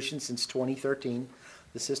One solution since 2013.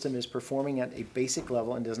 The system is performing at a basic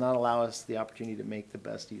level and does not allow us the opportunity to make the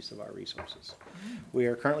best use of our resources. We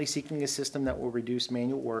are currently seeking a system that will reduce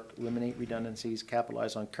manual work, eliminate redundancies,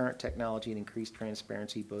 capitalize on current technology, and increase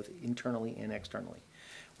transparency both internally and externally.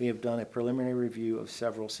 We have done a preliminary review of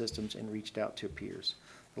several systems and reached out to peers.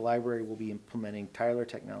 The library will be implementing Tyler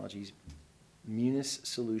Technologies' Munis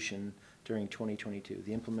solution during 2022.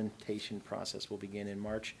 The implementation process will begin in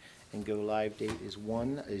March and go live date is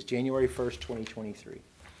January 1st, 2023.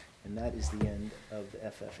 And that is the end of the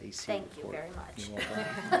FFAC Thank you report. very much. You're welcome.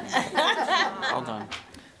 Well done.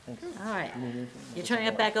 Thanks. All right. You're turning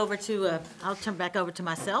it back over to, I'll turn back over to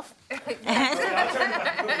myself.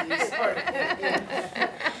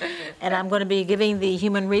 And I'm going to be giving the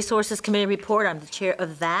Human Resources Committee report. I'm the chair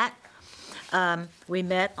of that. We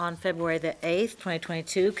met on February the 8th,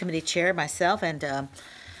 2022. Committee chair, myself, and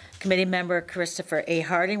committee member Christopher A.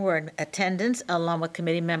 Harding were in attendance, along with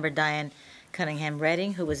committee member Diane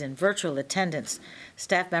Cunningham-Redding, who was in virtual attendance.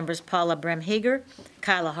 Staff members Paula Bremheger,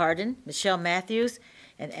 Kyla Hardin, Michelle Matthews,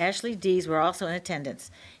 and Ashley Dees were also in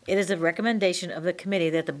attendance. It is a recommendation of the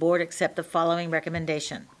committee that the board accept the following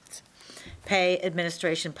recommendations. Pay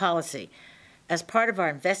administration policy. As part of our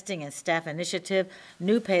investing in staff initiative,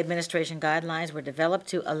 new pay administration guidelines were developed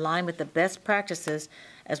to align with the best practices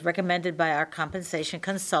as recommended by our compensation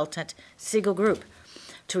consultant, Siegel Group.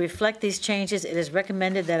 To reflect these changes, it is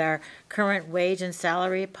recommended that our current wage and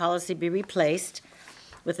salary policy be replaced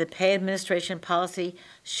with the pay administration policy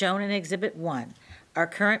shown in Exhibit 1. Our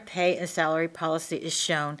current pay and salary policy is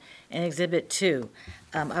shown in Exhibit 2.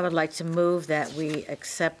 I would like to move that we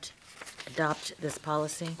adopt this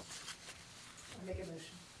policy.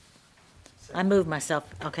 I moved myself.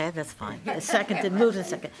 Okay, that's fine. Seconded, moved and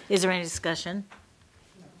second. Is there any discussion?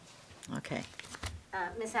 Okay,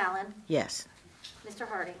 Ms. Allen? yes. Mr.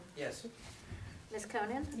 Harding? Yes. Ms.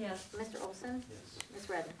 Konen? Yes. Mr. Olson? Yes. Ms.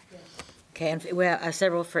 Redden? Okay, and we have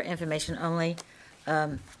several for information only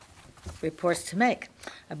reports to make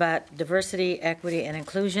about diversity, equity, and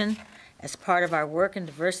inclusion. As part of our work in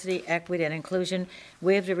diversity, equity, and inclusion,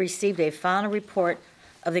 we have received a final report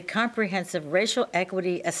of the Comprehensive Racial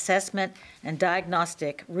Equity Assessment and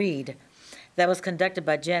Diagnostic, READ, that was conducted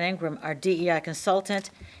by Jen Ingram, our DEI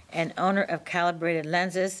consultant and owner of Calibrated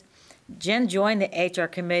Lenses. Jen joined the HR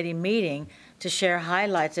committee meeting to share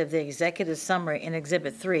highlights of the executive summary in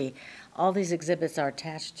Exhibit 3. All these exhibits are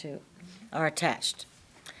attached.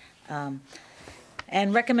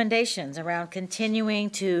 And recommendations around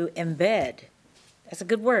continuing to embed, that's a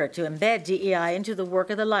good word, to embed DEI into the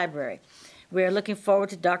work of the library. We are looking forward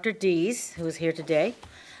to Dr. Dees, who is here today,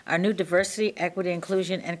 our new Diversity, Equity,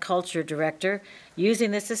 Inclusion, and Culture Director,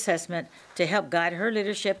 using this assessment to help guide her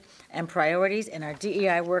leadership and priorities in our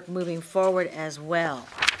DEI work moving forward as well.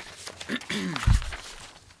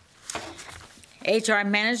 HR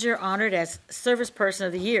Manager honored as Service Person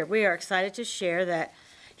of the Year. We are excited to share that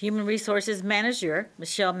Human Resources Manager,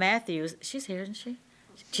 Michelle Matthews, she's here, isn't she?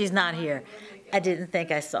 She's not here. I didn't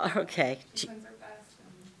think I saw her. Okay.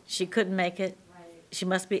 She couldn't make it? She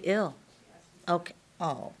must be ill. Okay.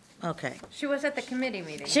 Oh, Okay. She was at the committee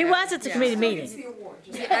meeting. She was at the committee meeting. The award,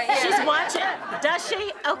 just She's watching. Does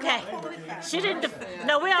she? Okay. She didn't.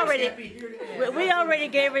 No, we already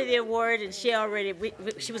gave her the award, and she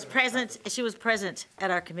was present. She was present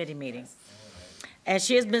at our committee meeting, and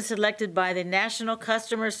she has been selected by the National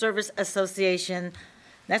Customer Service Association.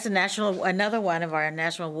 That's another one of our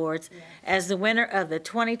national awards, as the winner of the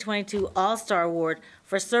 2022 All-Star Award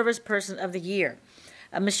for Service Person of the Year.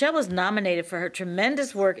 Michelle was nominated for her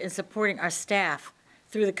tremendous work in supporting our staff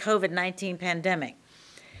through the COVID-19 pandemic.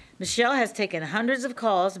 Michelle has taken hundreds of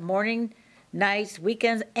calls, morning, nights,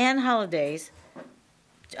 weekends, and holidays,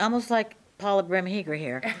 almost like Paula Bremheger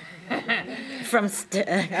here,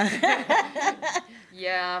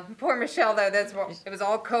 Yeah, poor Michelle though. It was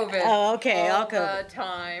all COVID. Oh, okay, all the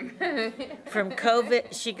time.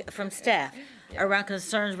 from staff around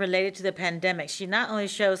concerns related to the pandemic. She not only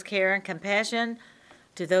shows care and compassion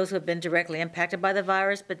to those who have been directly impacted by the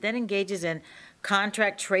virus, but then engages in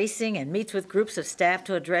contract tracing and meets with groups of staff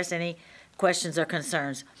to address any questions or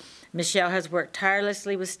concerns. Michelle has worked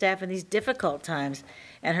tirelessly with staff in these difficult times,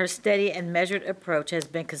 and her steady and measured approach has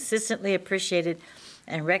been consistently appreciated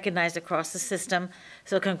and recognized across the system.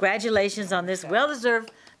 So congratulations on this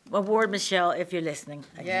well-deserved award, Michelle, if you're listening.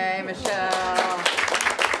 Yay, Michelle.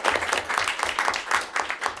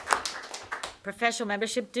 Professional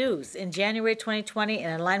membership dues. In January 2020,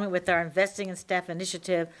 in alignment with our Investing in Staff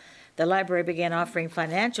initiative, the library began offering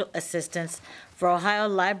financial assistance for Ohio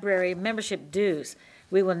Library membership dues.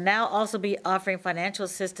 We will now also be offering financial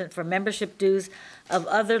assistance for membership dues of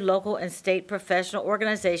other local and state professional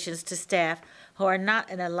organizations to staff who are not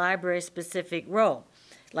in a library-specific role,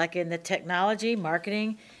 like in the technology,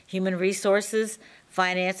 marketing, human resources,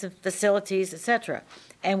 finance and facilities, etc.,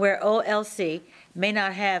 and where OLC may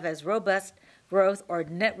not have as robust growth or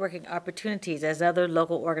networking opportunities as other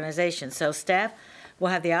local organizations. So staff will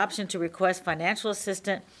have the option to request financial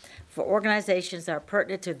assistance for organizations that are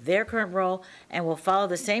pertinent to their current role and will follow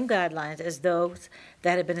the same guidelines as those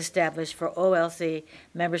that have been established for OLC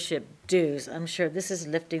membership dues. I'm sure this is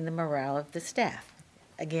lifting the morale of the staff.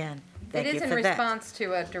 Again, thank you for that. It is in response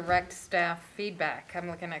to a direct staff feedback. I'm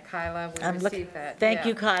looking at Kyla. We received that. Thank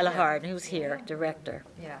you, Kyla Harden, who's here, director.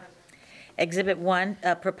 Yeah. Exhibit 1,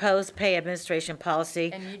 proposed pay administration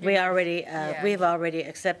policy. We have already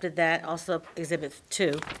accepted that. Also, Exhibit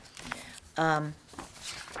 2. And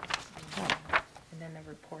then the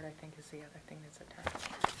report, I think, is the other thing that's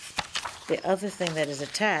attached. The other thing that is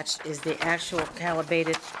attached is the actual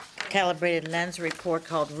calibrated lens report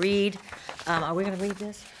called READ. Are we going to read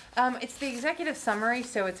this? It's the executive summary,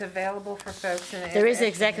 so it's available for folks. And There is an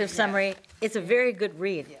executive summary. It's a very good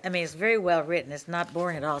read. I mean, it's very well written. It's not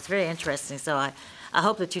boring at all. It's very interesting. So I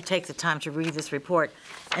hope that you take the time to read this report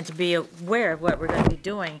and to be aware of what we're going to be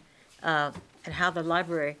doing and how the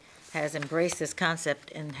library has embraced this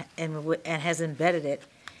concept and has embedded it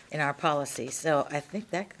in our policies. So I think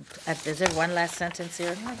that, is there one last sentence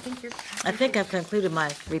here? I think I've concluded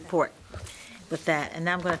my report with that. And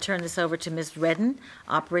now I'm going to turn this over to Ms. Redden,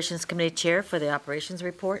 Operations Committee Chair, for the operations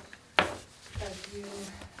report. Thank you,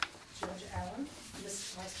 Judge Allen,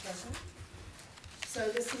 Ms. Vice President. So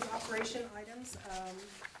this is operation items,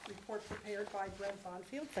 report prepared by Brent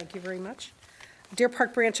Bonfield. Thank you very much. Deer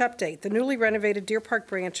Park Branch update. The newly renovated Deer Park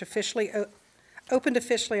Branch opened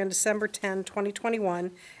officially on December 10,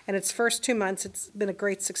 2021, and its first 2 months, it's been a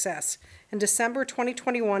great success. In December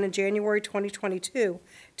 2021 and January 2022,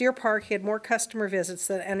 Deer Park had more customer visits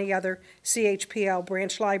than any other CHPL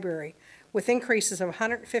branch library, with increases of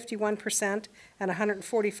 151% and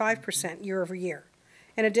 145% year over year.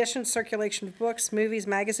 In addition, circulation of books, movies,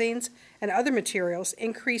 magazines, and other materials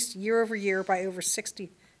increased year over year by over 66%.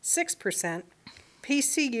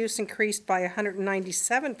 PC use increased by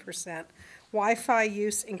 197%. Wi-Fi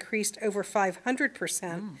use increased over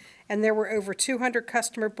 500%, and there were over 200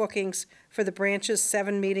 customer bookings for the branch's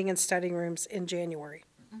 7 meeting and study rooms in January.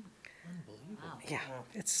 Yeah,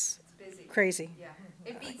 it's busy. Crazy. Yeah.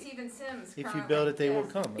 It beats even Sims. If you build it, they will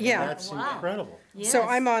come. I mean, Yeah. That's incredible. Yes. So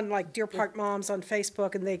I'm on like Deer Park Moms on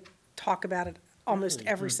Facebook, and they talk about it almost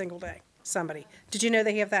every single day. Somebody. Did you know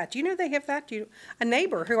they have that? Do you know they have that? A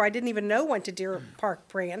neighbor who I didn't even know went to Deer Park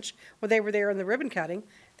Branch when they were there in the ribbon cutting,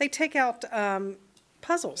 they take out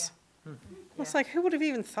puzzles. Yeah. It's like, who would have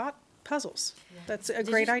even thought puzzles? That's a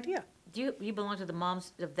great idea. Do you belong to the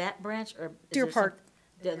moms of that branch or? Deer Park.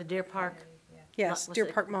 The Deer Park? Yes, What's Deer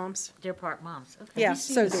it? Park Moms. Deer Park Moms, okay. Yeah, Have you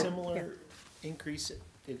seen so a do. similar increase at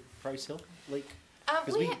Price Hill Lake?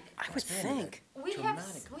 'Cause We I would think.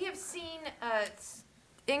 have seen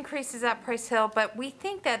increases at Price Hill, but we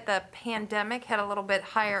think that the pandemic had a little bit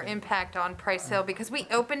higher impact on Price Hill because we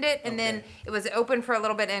opened it and then it was open for a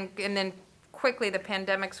little bit and then quickly the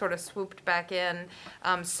pandemic sort of swooped back in.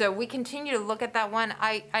 So we continue to look at that one.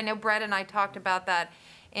 I know Brett and I talked about that,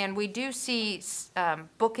 and we do see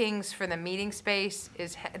bookings for the meeting space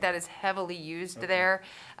that is heavily used there.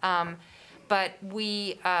 But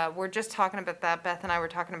we're just talking about that. Beth and I were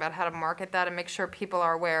talking about how to market that and make sure people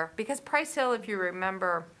are aware. Because Price Hill, if you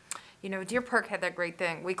remember, you know, Deer Park had that great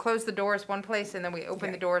thing. We closed the doors one place and then we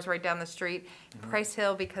opened the doors right down the street. Price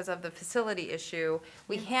Hill, because of the facility issue,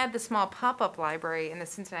 we had the small pop-up library in the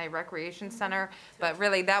Cincinnati Recreation Center, but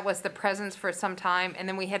really that was the presence for some time. And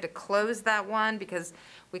then we had to close that one because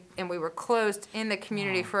we were closed in the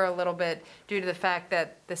community for a little bit due to the fact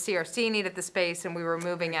that the CRC needed the space and we were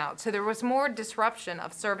moving out. So there was more disruption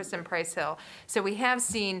of service in Price Hill. So we have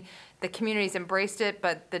seen the communities embraced it,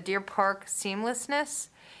 but the Deer Park seamlessness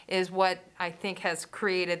is what I think has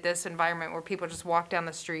created this environment where people just walk down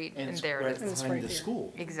the street and there it is. Behind the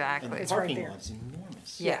school. Exactly. And the It's right parking there. lot's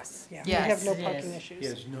enormous. Yes. Yeah, Yes. we have no Yes. parking issues.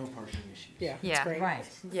 There's no parking issues. Yeah, it's Yeah. great. Right.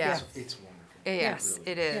 Yeah. It's wonderful. Yes,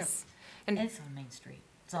 Really. it is. And It's on Main Street.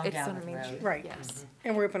 It's on it's on Gallup Main Road. Street. Right. Yes.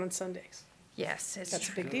 And we're open on Sundays. Yes, it's That's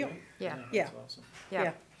a true. big deal. Yeah. Yeah. That's awesome.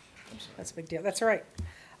 Yeah. That's a big deal. That's all right.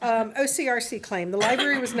 OCRC claim. The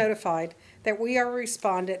library was notified that we are a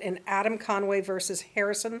respondent in Adam Conway versus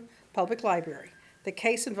Harrison Public Library. The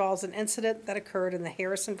case involves an incident that occurred in the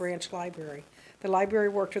Harrison Branch Library. The library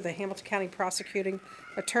worked with the Hamilton County Prosecuting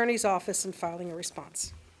Attorney's Office in filing a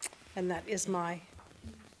response. And that is my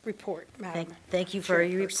report, Madam. Thank you for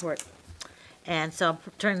your Chairperson. report. And so I'm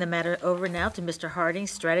turning the matter over now to Mr. Harding,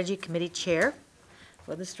 Strategy Committee Chair,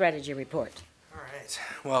 for the strategy report. All right.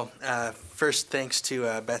 Well, first, thanks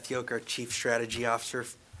to Beth Yoke, our Chief Strategy Officer,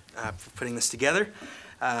 for putting this together.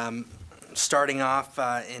 Starting off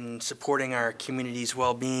in supporting our community's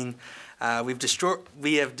well-being,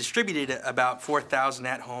 we have distributed about 4,000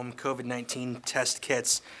 at-home COVID-19 test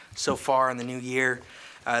kits so far in the new year.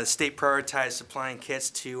 The state prioritized supplying kits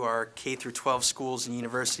to our K through 12 schools and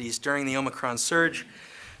universities during the Omicron surge,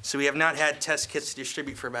 so we have not had test kits to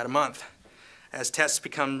distribute for about a month. As tests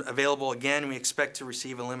become available again, we expect to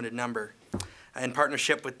receive a limited number. In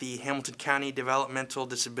partnership with the Hamilton County Developmental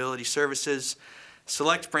Disability Services,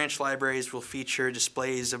 select branch libraries will feature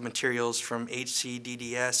displays of materials from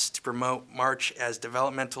HCDDS to promote March as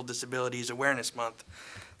Developmental Disabilities Awareness Month.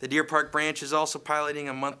 The Deer Park branch is also piloting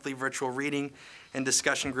a monthly virtual reading and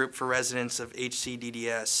discussion group for residents of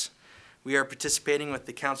HCDDS. We are participating with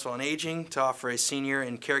the Council on Aging to offer a senior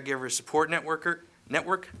and caregiver support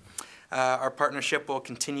network. Our partnership will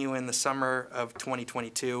continue in the summer of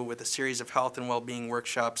 2022 with a series of health and well-being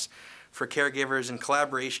workshops for caregivers in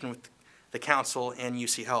collaboration with the Council and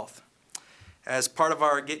UC Health. As part of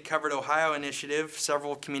our Get Covered Ohio initiative,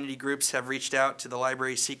 several community groups have reached out to the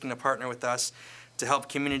library seeking to partner with us to help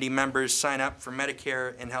community members sign up for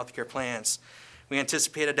Medicare and healthcare plans. We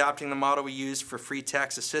anticipate adopting the model we used for free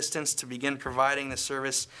tax assistance to begin providing the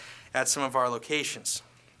service at some of our locations.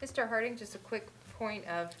 Mr. Harding, just a quick point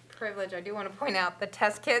of privilege. I do want to point out the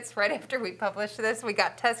test kits right after we published this. We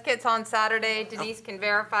got test kits on Saturday. Denise can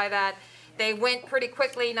verify that. They went pretty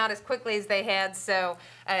quickly, not as quickly as they had, so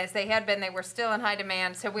as they had been, they were still in high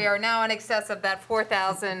demand. So we are now in excess of that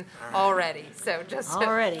 4,000 already. So just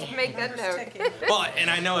Already. to make that note. Well, and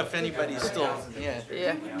I know if anybody's still, Yeah.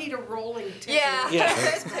 We would need a rolling ticket.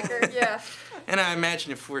 Yeah. Ticker, yeah. and I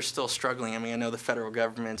imagine if we're still struggling, I mean, I know the federal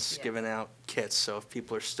government's giving out kits, so if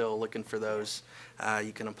people are still looking for those,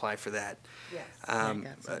 you can apply for that. Yes.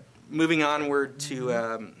 But moving onward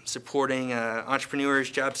to supporting entrepreneurs,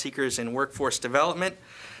 job seekers, and workforce development.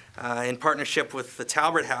 In partnership with the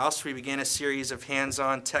Talbert House, we began a series of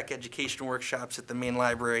hands-on tech education workshops at the main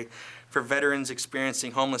library for veterans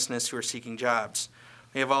experiencing homelessness who are seeking jobs.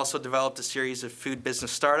 We have also developed a series of food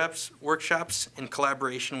business startups workshops in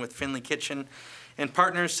collaboration with Finley Kitchen and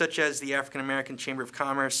partners such as the African American Chamber of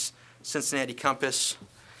Commerce, Cincinnati Compass,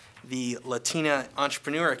 the Latina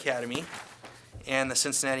Entrepreneur Academy, and the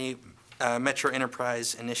Cincinnati Metro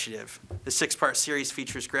Enterprise Initiative. The 6-part series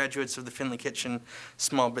features graduates of the Finley Kitchen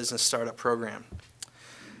Small Business Startup Program.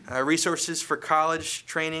 Resources for college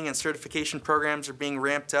training and certification programs are being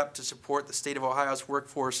ramped up to support the state of Ohio's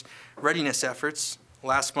workforce readiness efforts.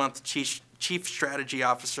 Last month, Chief Strategy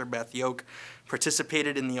Officer Beth Yoke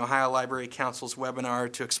participated in the Ohio Library Council's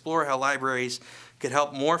webinar to explore how libraries could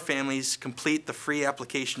help more families complete the free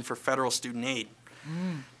application for federal student aid,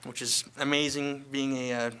 which is amazing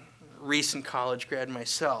being a recent college grad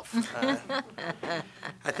myself.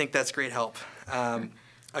 I think that's great help.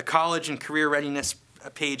 A college and career readiness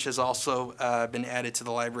page has also been added to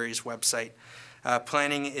the library's website.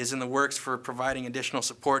 Planning is in the works for providing additional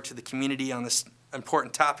support to the community on this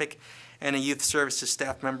important topic, and a youth services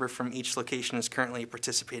staff member from each location is currently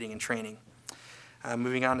participating in training.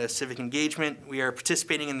 Moving on to civic engagement, we are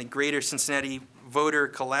participating in the Greater Cincinnati Voter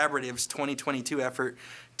Collaborative's 2022 effort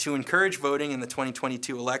to encourage voting in the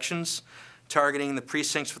 2022 elections, targeting the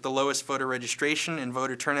precincts with the lowest voter registration and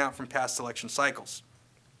voter turnout from past election cycles.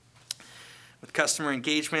 With customer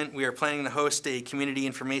engagement, we are planning to host a community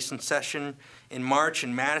information session in March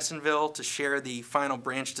in Madisonville to share the final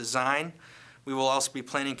branch design. We will also be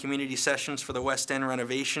planning community sessions for the West End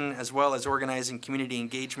renovation, as well as organizing community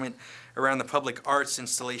engagement around the public arts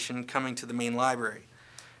installation coming to the main library.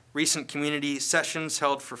 Recent community sessions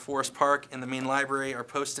held for Forest Park and the main library are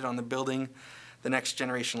posted on the Building the Next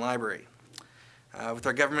Generation Library. With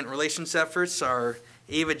our government relations efforts, our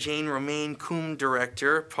Ava Jane Romaine Coombe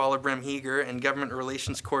Director, Paula Bremheger, and Government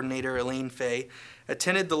Relations Coordinator, Elaine Fay,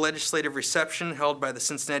 attended the legislative reception held by the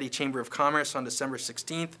Cincinnati Chamber of Commerce on December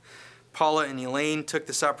 16th. Paula and Elaine took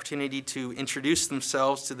this opportunity to introduce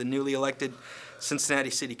themselves to the newly elected Cincinnati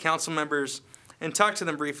City Council members and talk to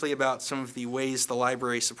them briefly about some of the ways the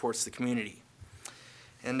library supports the community.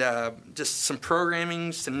 And just some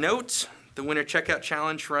programming to note. The Winter Checkout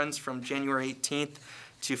Challenge runs from January 18th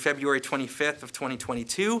to February 25th of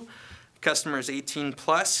 2022. Customers 18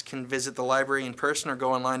 plus can visit the library in person or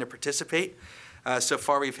go online to participate. So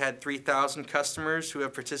far we've had 3,000 customers who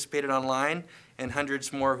have participated online and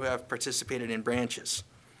hundreds more who have participated in branches.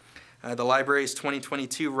 The library's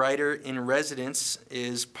 2022 Writer in Residence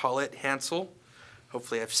is Paulette Hansel,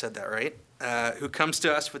 hopefully I've said that right, who comes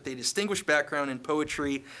to us with a distinguished background in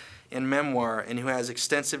poetry and memoir and who has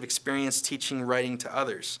extensive experience teaching writing to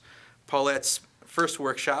others. Paulette's first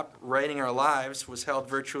workshop, Writing Our Lives, was held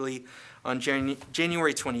virtually on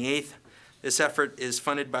January 28th. This effort is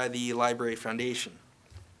funded by the Library Foundation.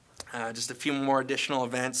 Just a few more additional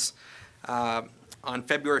events. On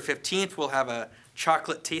February 15th, we'll have a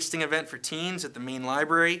chocolate tasting event for teens at the main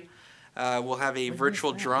library. We'll have a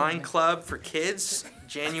virtual drawing club for kids,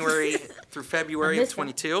 January through February of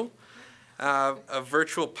 22. A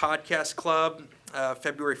virtual podcast club,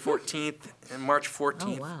 February 14th and March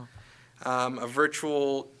 14th. Oh, wow. A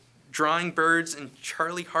virtual Drawing Birds in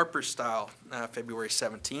Charlie Harper style, February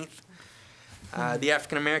 17th. The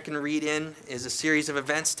African American Read-In is a series of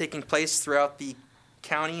events taking place throughout the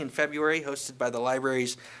county in February, hosted by the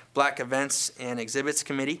library's Black Events and Exhibits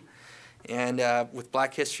Committee, and with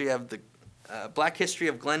Black History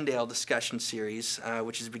of Glendale discussion series,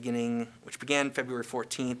 which began February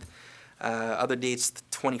 14th. Other dates, the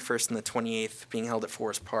 21st and the 28th, being held at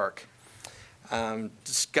Forest Park.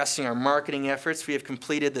 Discussing our marketing efforts, we have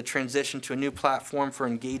completed the transition to a new platform for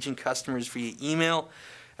engaging customers via email.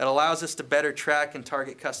 It allows us to better track and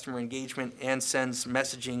target customer engagement and sends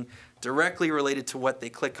messaging directly related to what they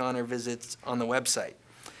click on or visit on the website.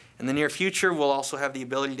 In the near future, we'll also have the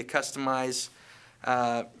ability to customize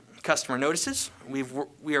customer notices.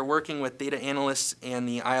 We are working with data analysts and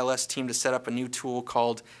the ILS team to set up a new tool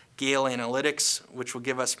called Gale Analytics, which will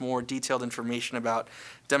give us more detailed information about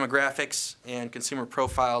demographics and consumer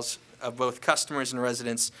profiles of both customers and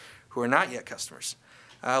residents who are not yet customers.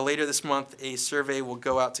 Later this month, a survey will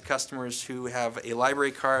go out to customers who have a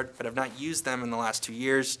library card but have not used them in the last 2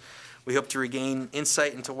 years. We hope to regain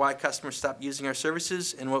insight into why customers stop using our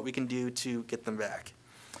services and what we can do to get them back.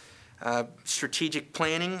 Strategic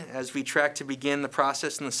planning, as we track to begin the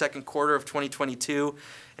process in the second quarter of 2022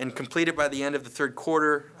 and complete it by the end of the third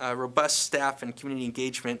quarter. Robust staff and community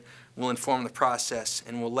engagement will inform the process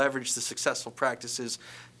and will leverage the successful practices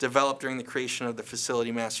developed during the creation of the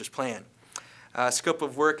Facility Master's Plan. Scope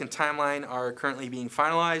of work and timeline are currently being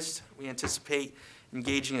finalized. We anticipate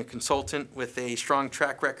engaging a consultant with a strong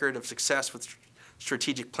track record of success with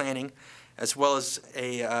strategic planning, as well as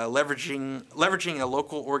leveraging a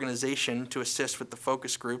local organization to assist with the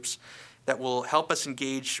focus groups that will help us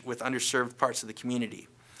engage with underserved parts of the community.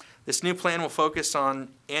 This new plan will focus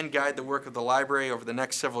on and guide the work of the library over the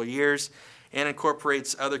next several years and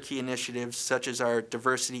incorporates other key initiatives such as our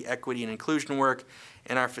diversity, equity, and inclusion work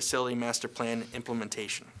and our Facility Master Plan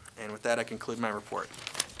implementation. And with that, I conclude my report.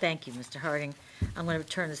 Thank you, Mr. Harding. I'm going to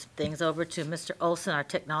turn things over to Mr. Olson, our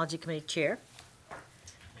Technology Committee Chair.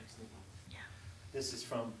 This is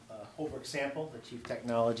from Holbrook Sample, the Chief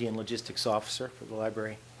Technology and Logistics Officer for the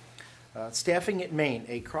library. Staffing at Maine,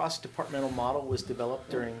 a cross-departmental model was developed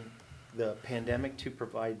during the pandemic to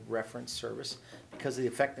provide reference service. Because of the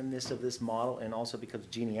effectiveness of this model and also because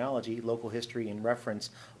of genealogy, local history, and reference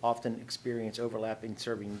often experience overlapping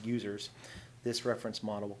serving users, this reference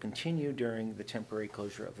model will continue during the temporary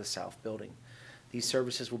closure of the South Building. These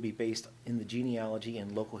services will be based in the Genealogy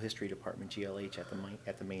and Local History Department, GLH,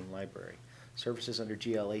 at the main library. Services under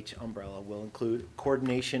GLH umbrella will include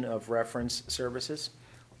coordination of reference services,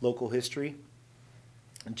 local history,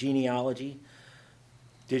 genealogy,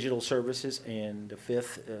 digital services, and the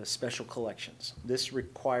fifth, special collections. This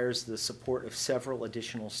requires the support of several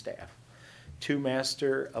additional staff. 2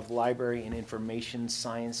 Master of Library and Information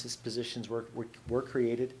Sciences positions were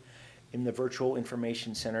created in the Virtual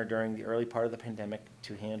Information Center during the early part of the pandemic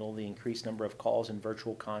to handle the increased number of calls in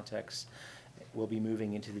virtual contexts. Will be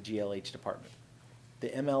moving into the GLH department. The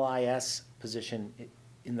MLIS position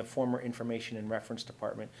in the former Information and Reference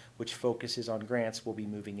Department, which focuses on grants, will be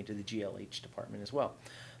moving into the GLH department as well.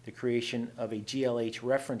 The creation of a GLH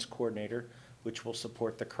reference coordinator, which will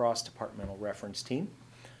support the cross-departmental reference team.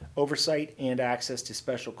 Oversight and access to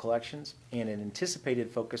special collections, and an anticipated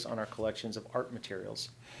focus on our collections of art materials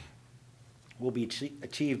will be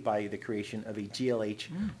achieved by the creation of a GLH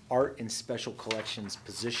Art and Special Collections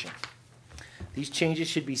position. These changes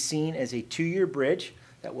should be seen as a 2-year bridge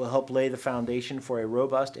that will help lay the foundation for a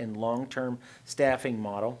robust and long-term staffing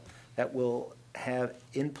model that will have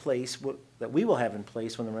in place, that we will have in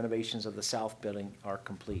place when the renovations of the South Building are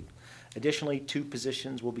complete. Additionally, 2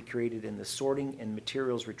 positions will be created in the Sorting and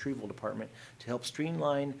Materials Retrieval Department to help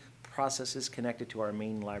streamline processes connected to our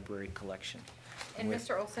main library collection. And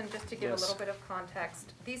Mr. Olson, just to give a little bit of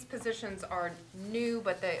context, these positions are new,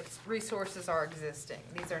 but the resources are existing.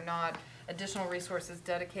 These are not additional resources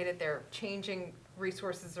dedicated. They're changing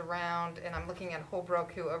resources around, and I'm looking at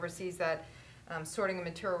Holbrook, who oversees that sorting and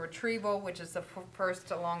material retrieval, which is the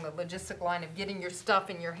first along the logistic line of getting your stuff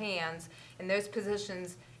in your hands. And those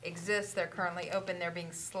positions exist. They're currently open. They're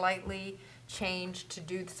being slightly changed to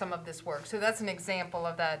do some of this work. So that's an example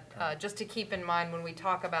of that, just to keep in mind when we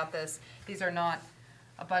talk about this. These are not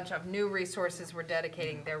a bunch of new resources we're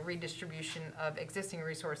dedicating. They're redistribution of existing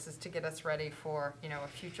resources to get us ready for, you know, a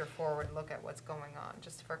future forward look at what's going on,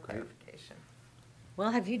 just for clarification.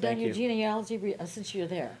 Well, have you done your genealogy since you're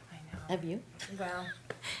there? I know. Have you? Well,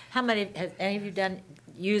 How many, has any of you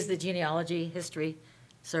used the genealogy history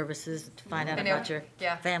services to find out I know. about your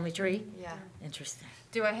Yeah. family tree? yeah. Interesting.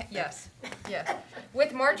 Do I? Yes, yes.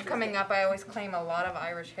 With March coming up, I always claim a lot of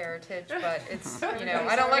Irish heritage, but it's, you know,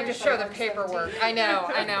 I don't like to show the paperwork. I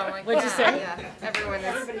know. I'm like, What'd you say? Yeah, everyone is.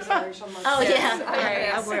 Everybody's Irish on Monday. Oh, Yes, yeah. All right.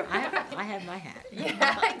 yes. I have my hat.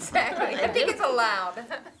 Yeah, exactly. I think it's allowed.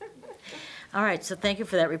 All right, so thank you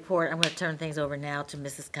for that report. I'm going to turn things over now to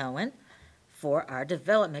Mrs. Cohen for our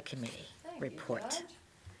Development Committee report. Thank you, Judge.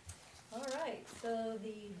 All right, so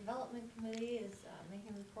the Development Committee is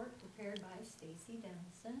making a report prepared by Stacy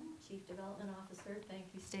Denison, Chief Development Officer. Thank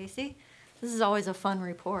you, Stacy. This is always a fun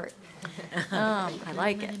report. I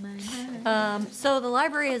like it. So the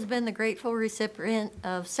library has been the grateful recipient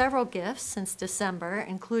of several gifts since December,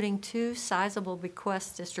 including 2 sizable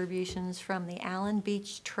bequest distributions from the Allen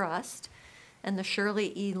Beach Trust and the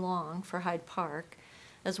Shirley E. Long for Hyde Park,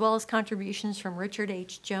 as well as contributions from Richard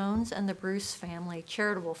H. Jones and the Bruce Family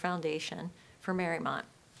Charitable Foundation for Marymount.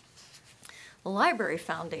 The Library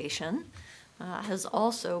Foundation has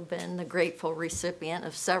also been the grateful recipient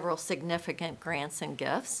of several significant grants and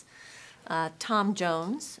gifts. Tom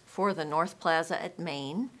Jones for the North Plaza at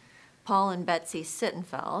Maine, Paul and Betsy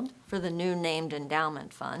Sittenfeld for the new named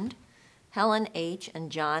endowment fund, Helen H. and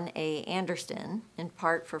John A. Anderson, in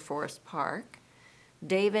part for Forest Park,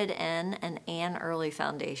 David N. and Ann Early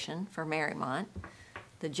Foundation for Marymount,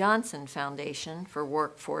 the Johnson Foundation for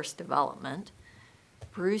Workforce Development,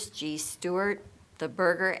 Bruce G. Stewart, the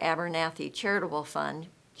Berger Abernathy Charitable Fund,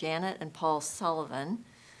 Janet and Paul Sullivan,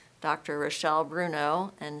 Dr. Rochelle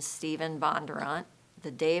Bruno and Stephen Bondurant,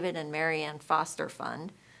 the David and Marianne Foster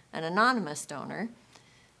Fund, an anonymous donor,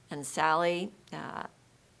 and Sally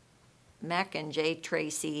Mack and J.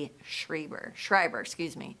 Tracy Schreiber.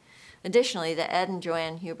 Additionally, the Ed and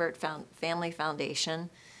Joanne Hubert Family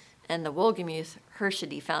Foundation and the Wolgemuth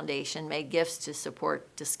Hershey Foundation made gifts to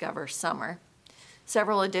support Discover Summer.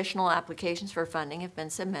 Several additional applications for funding have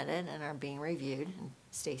been submitted and are being reviewed. And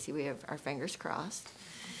Stacy, we have our fingers crossed.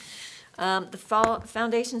 The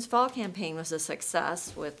Foundation's fall campaign was a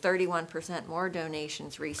success with 31% more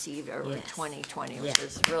donations received over 2020, which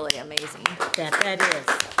is really amazing. That is.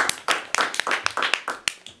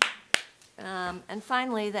 And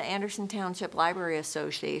finally, the Anderson Township Library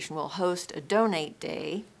Association will host a donate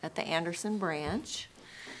day at the Anderson branch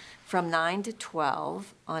from 9 to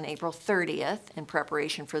 12 on April 30th in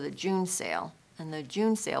preparation for the June sale. And the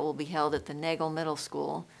June sale will be held at the Nagel Middle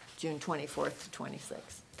School, June 24th to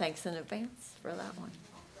 26th. Thanks in advance for that one.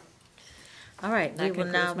 All right, we will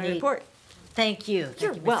now meet. Report. Thank you.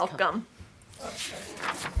 You're welcome.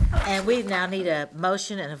 And we now need a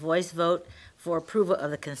motion and a voice vote for approval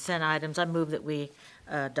of the consent items. I move that we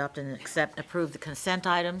adopt and approve the consent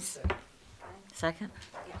items. Second?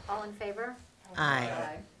 Yeah, all in favor?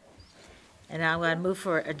 Aye. And now I'm going to move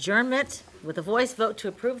for adjournment with a voice vote to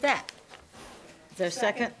approve that. Is there a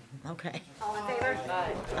second? Okay. All in favor?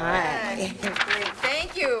 Aye. Great,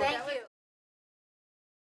 thank you. Thank you.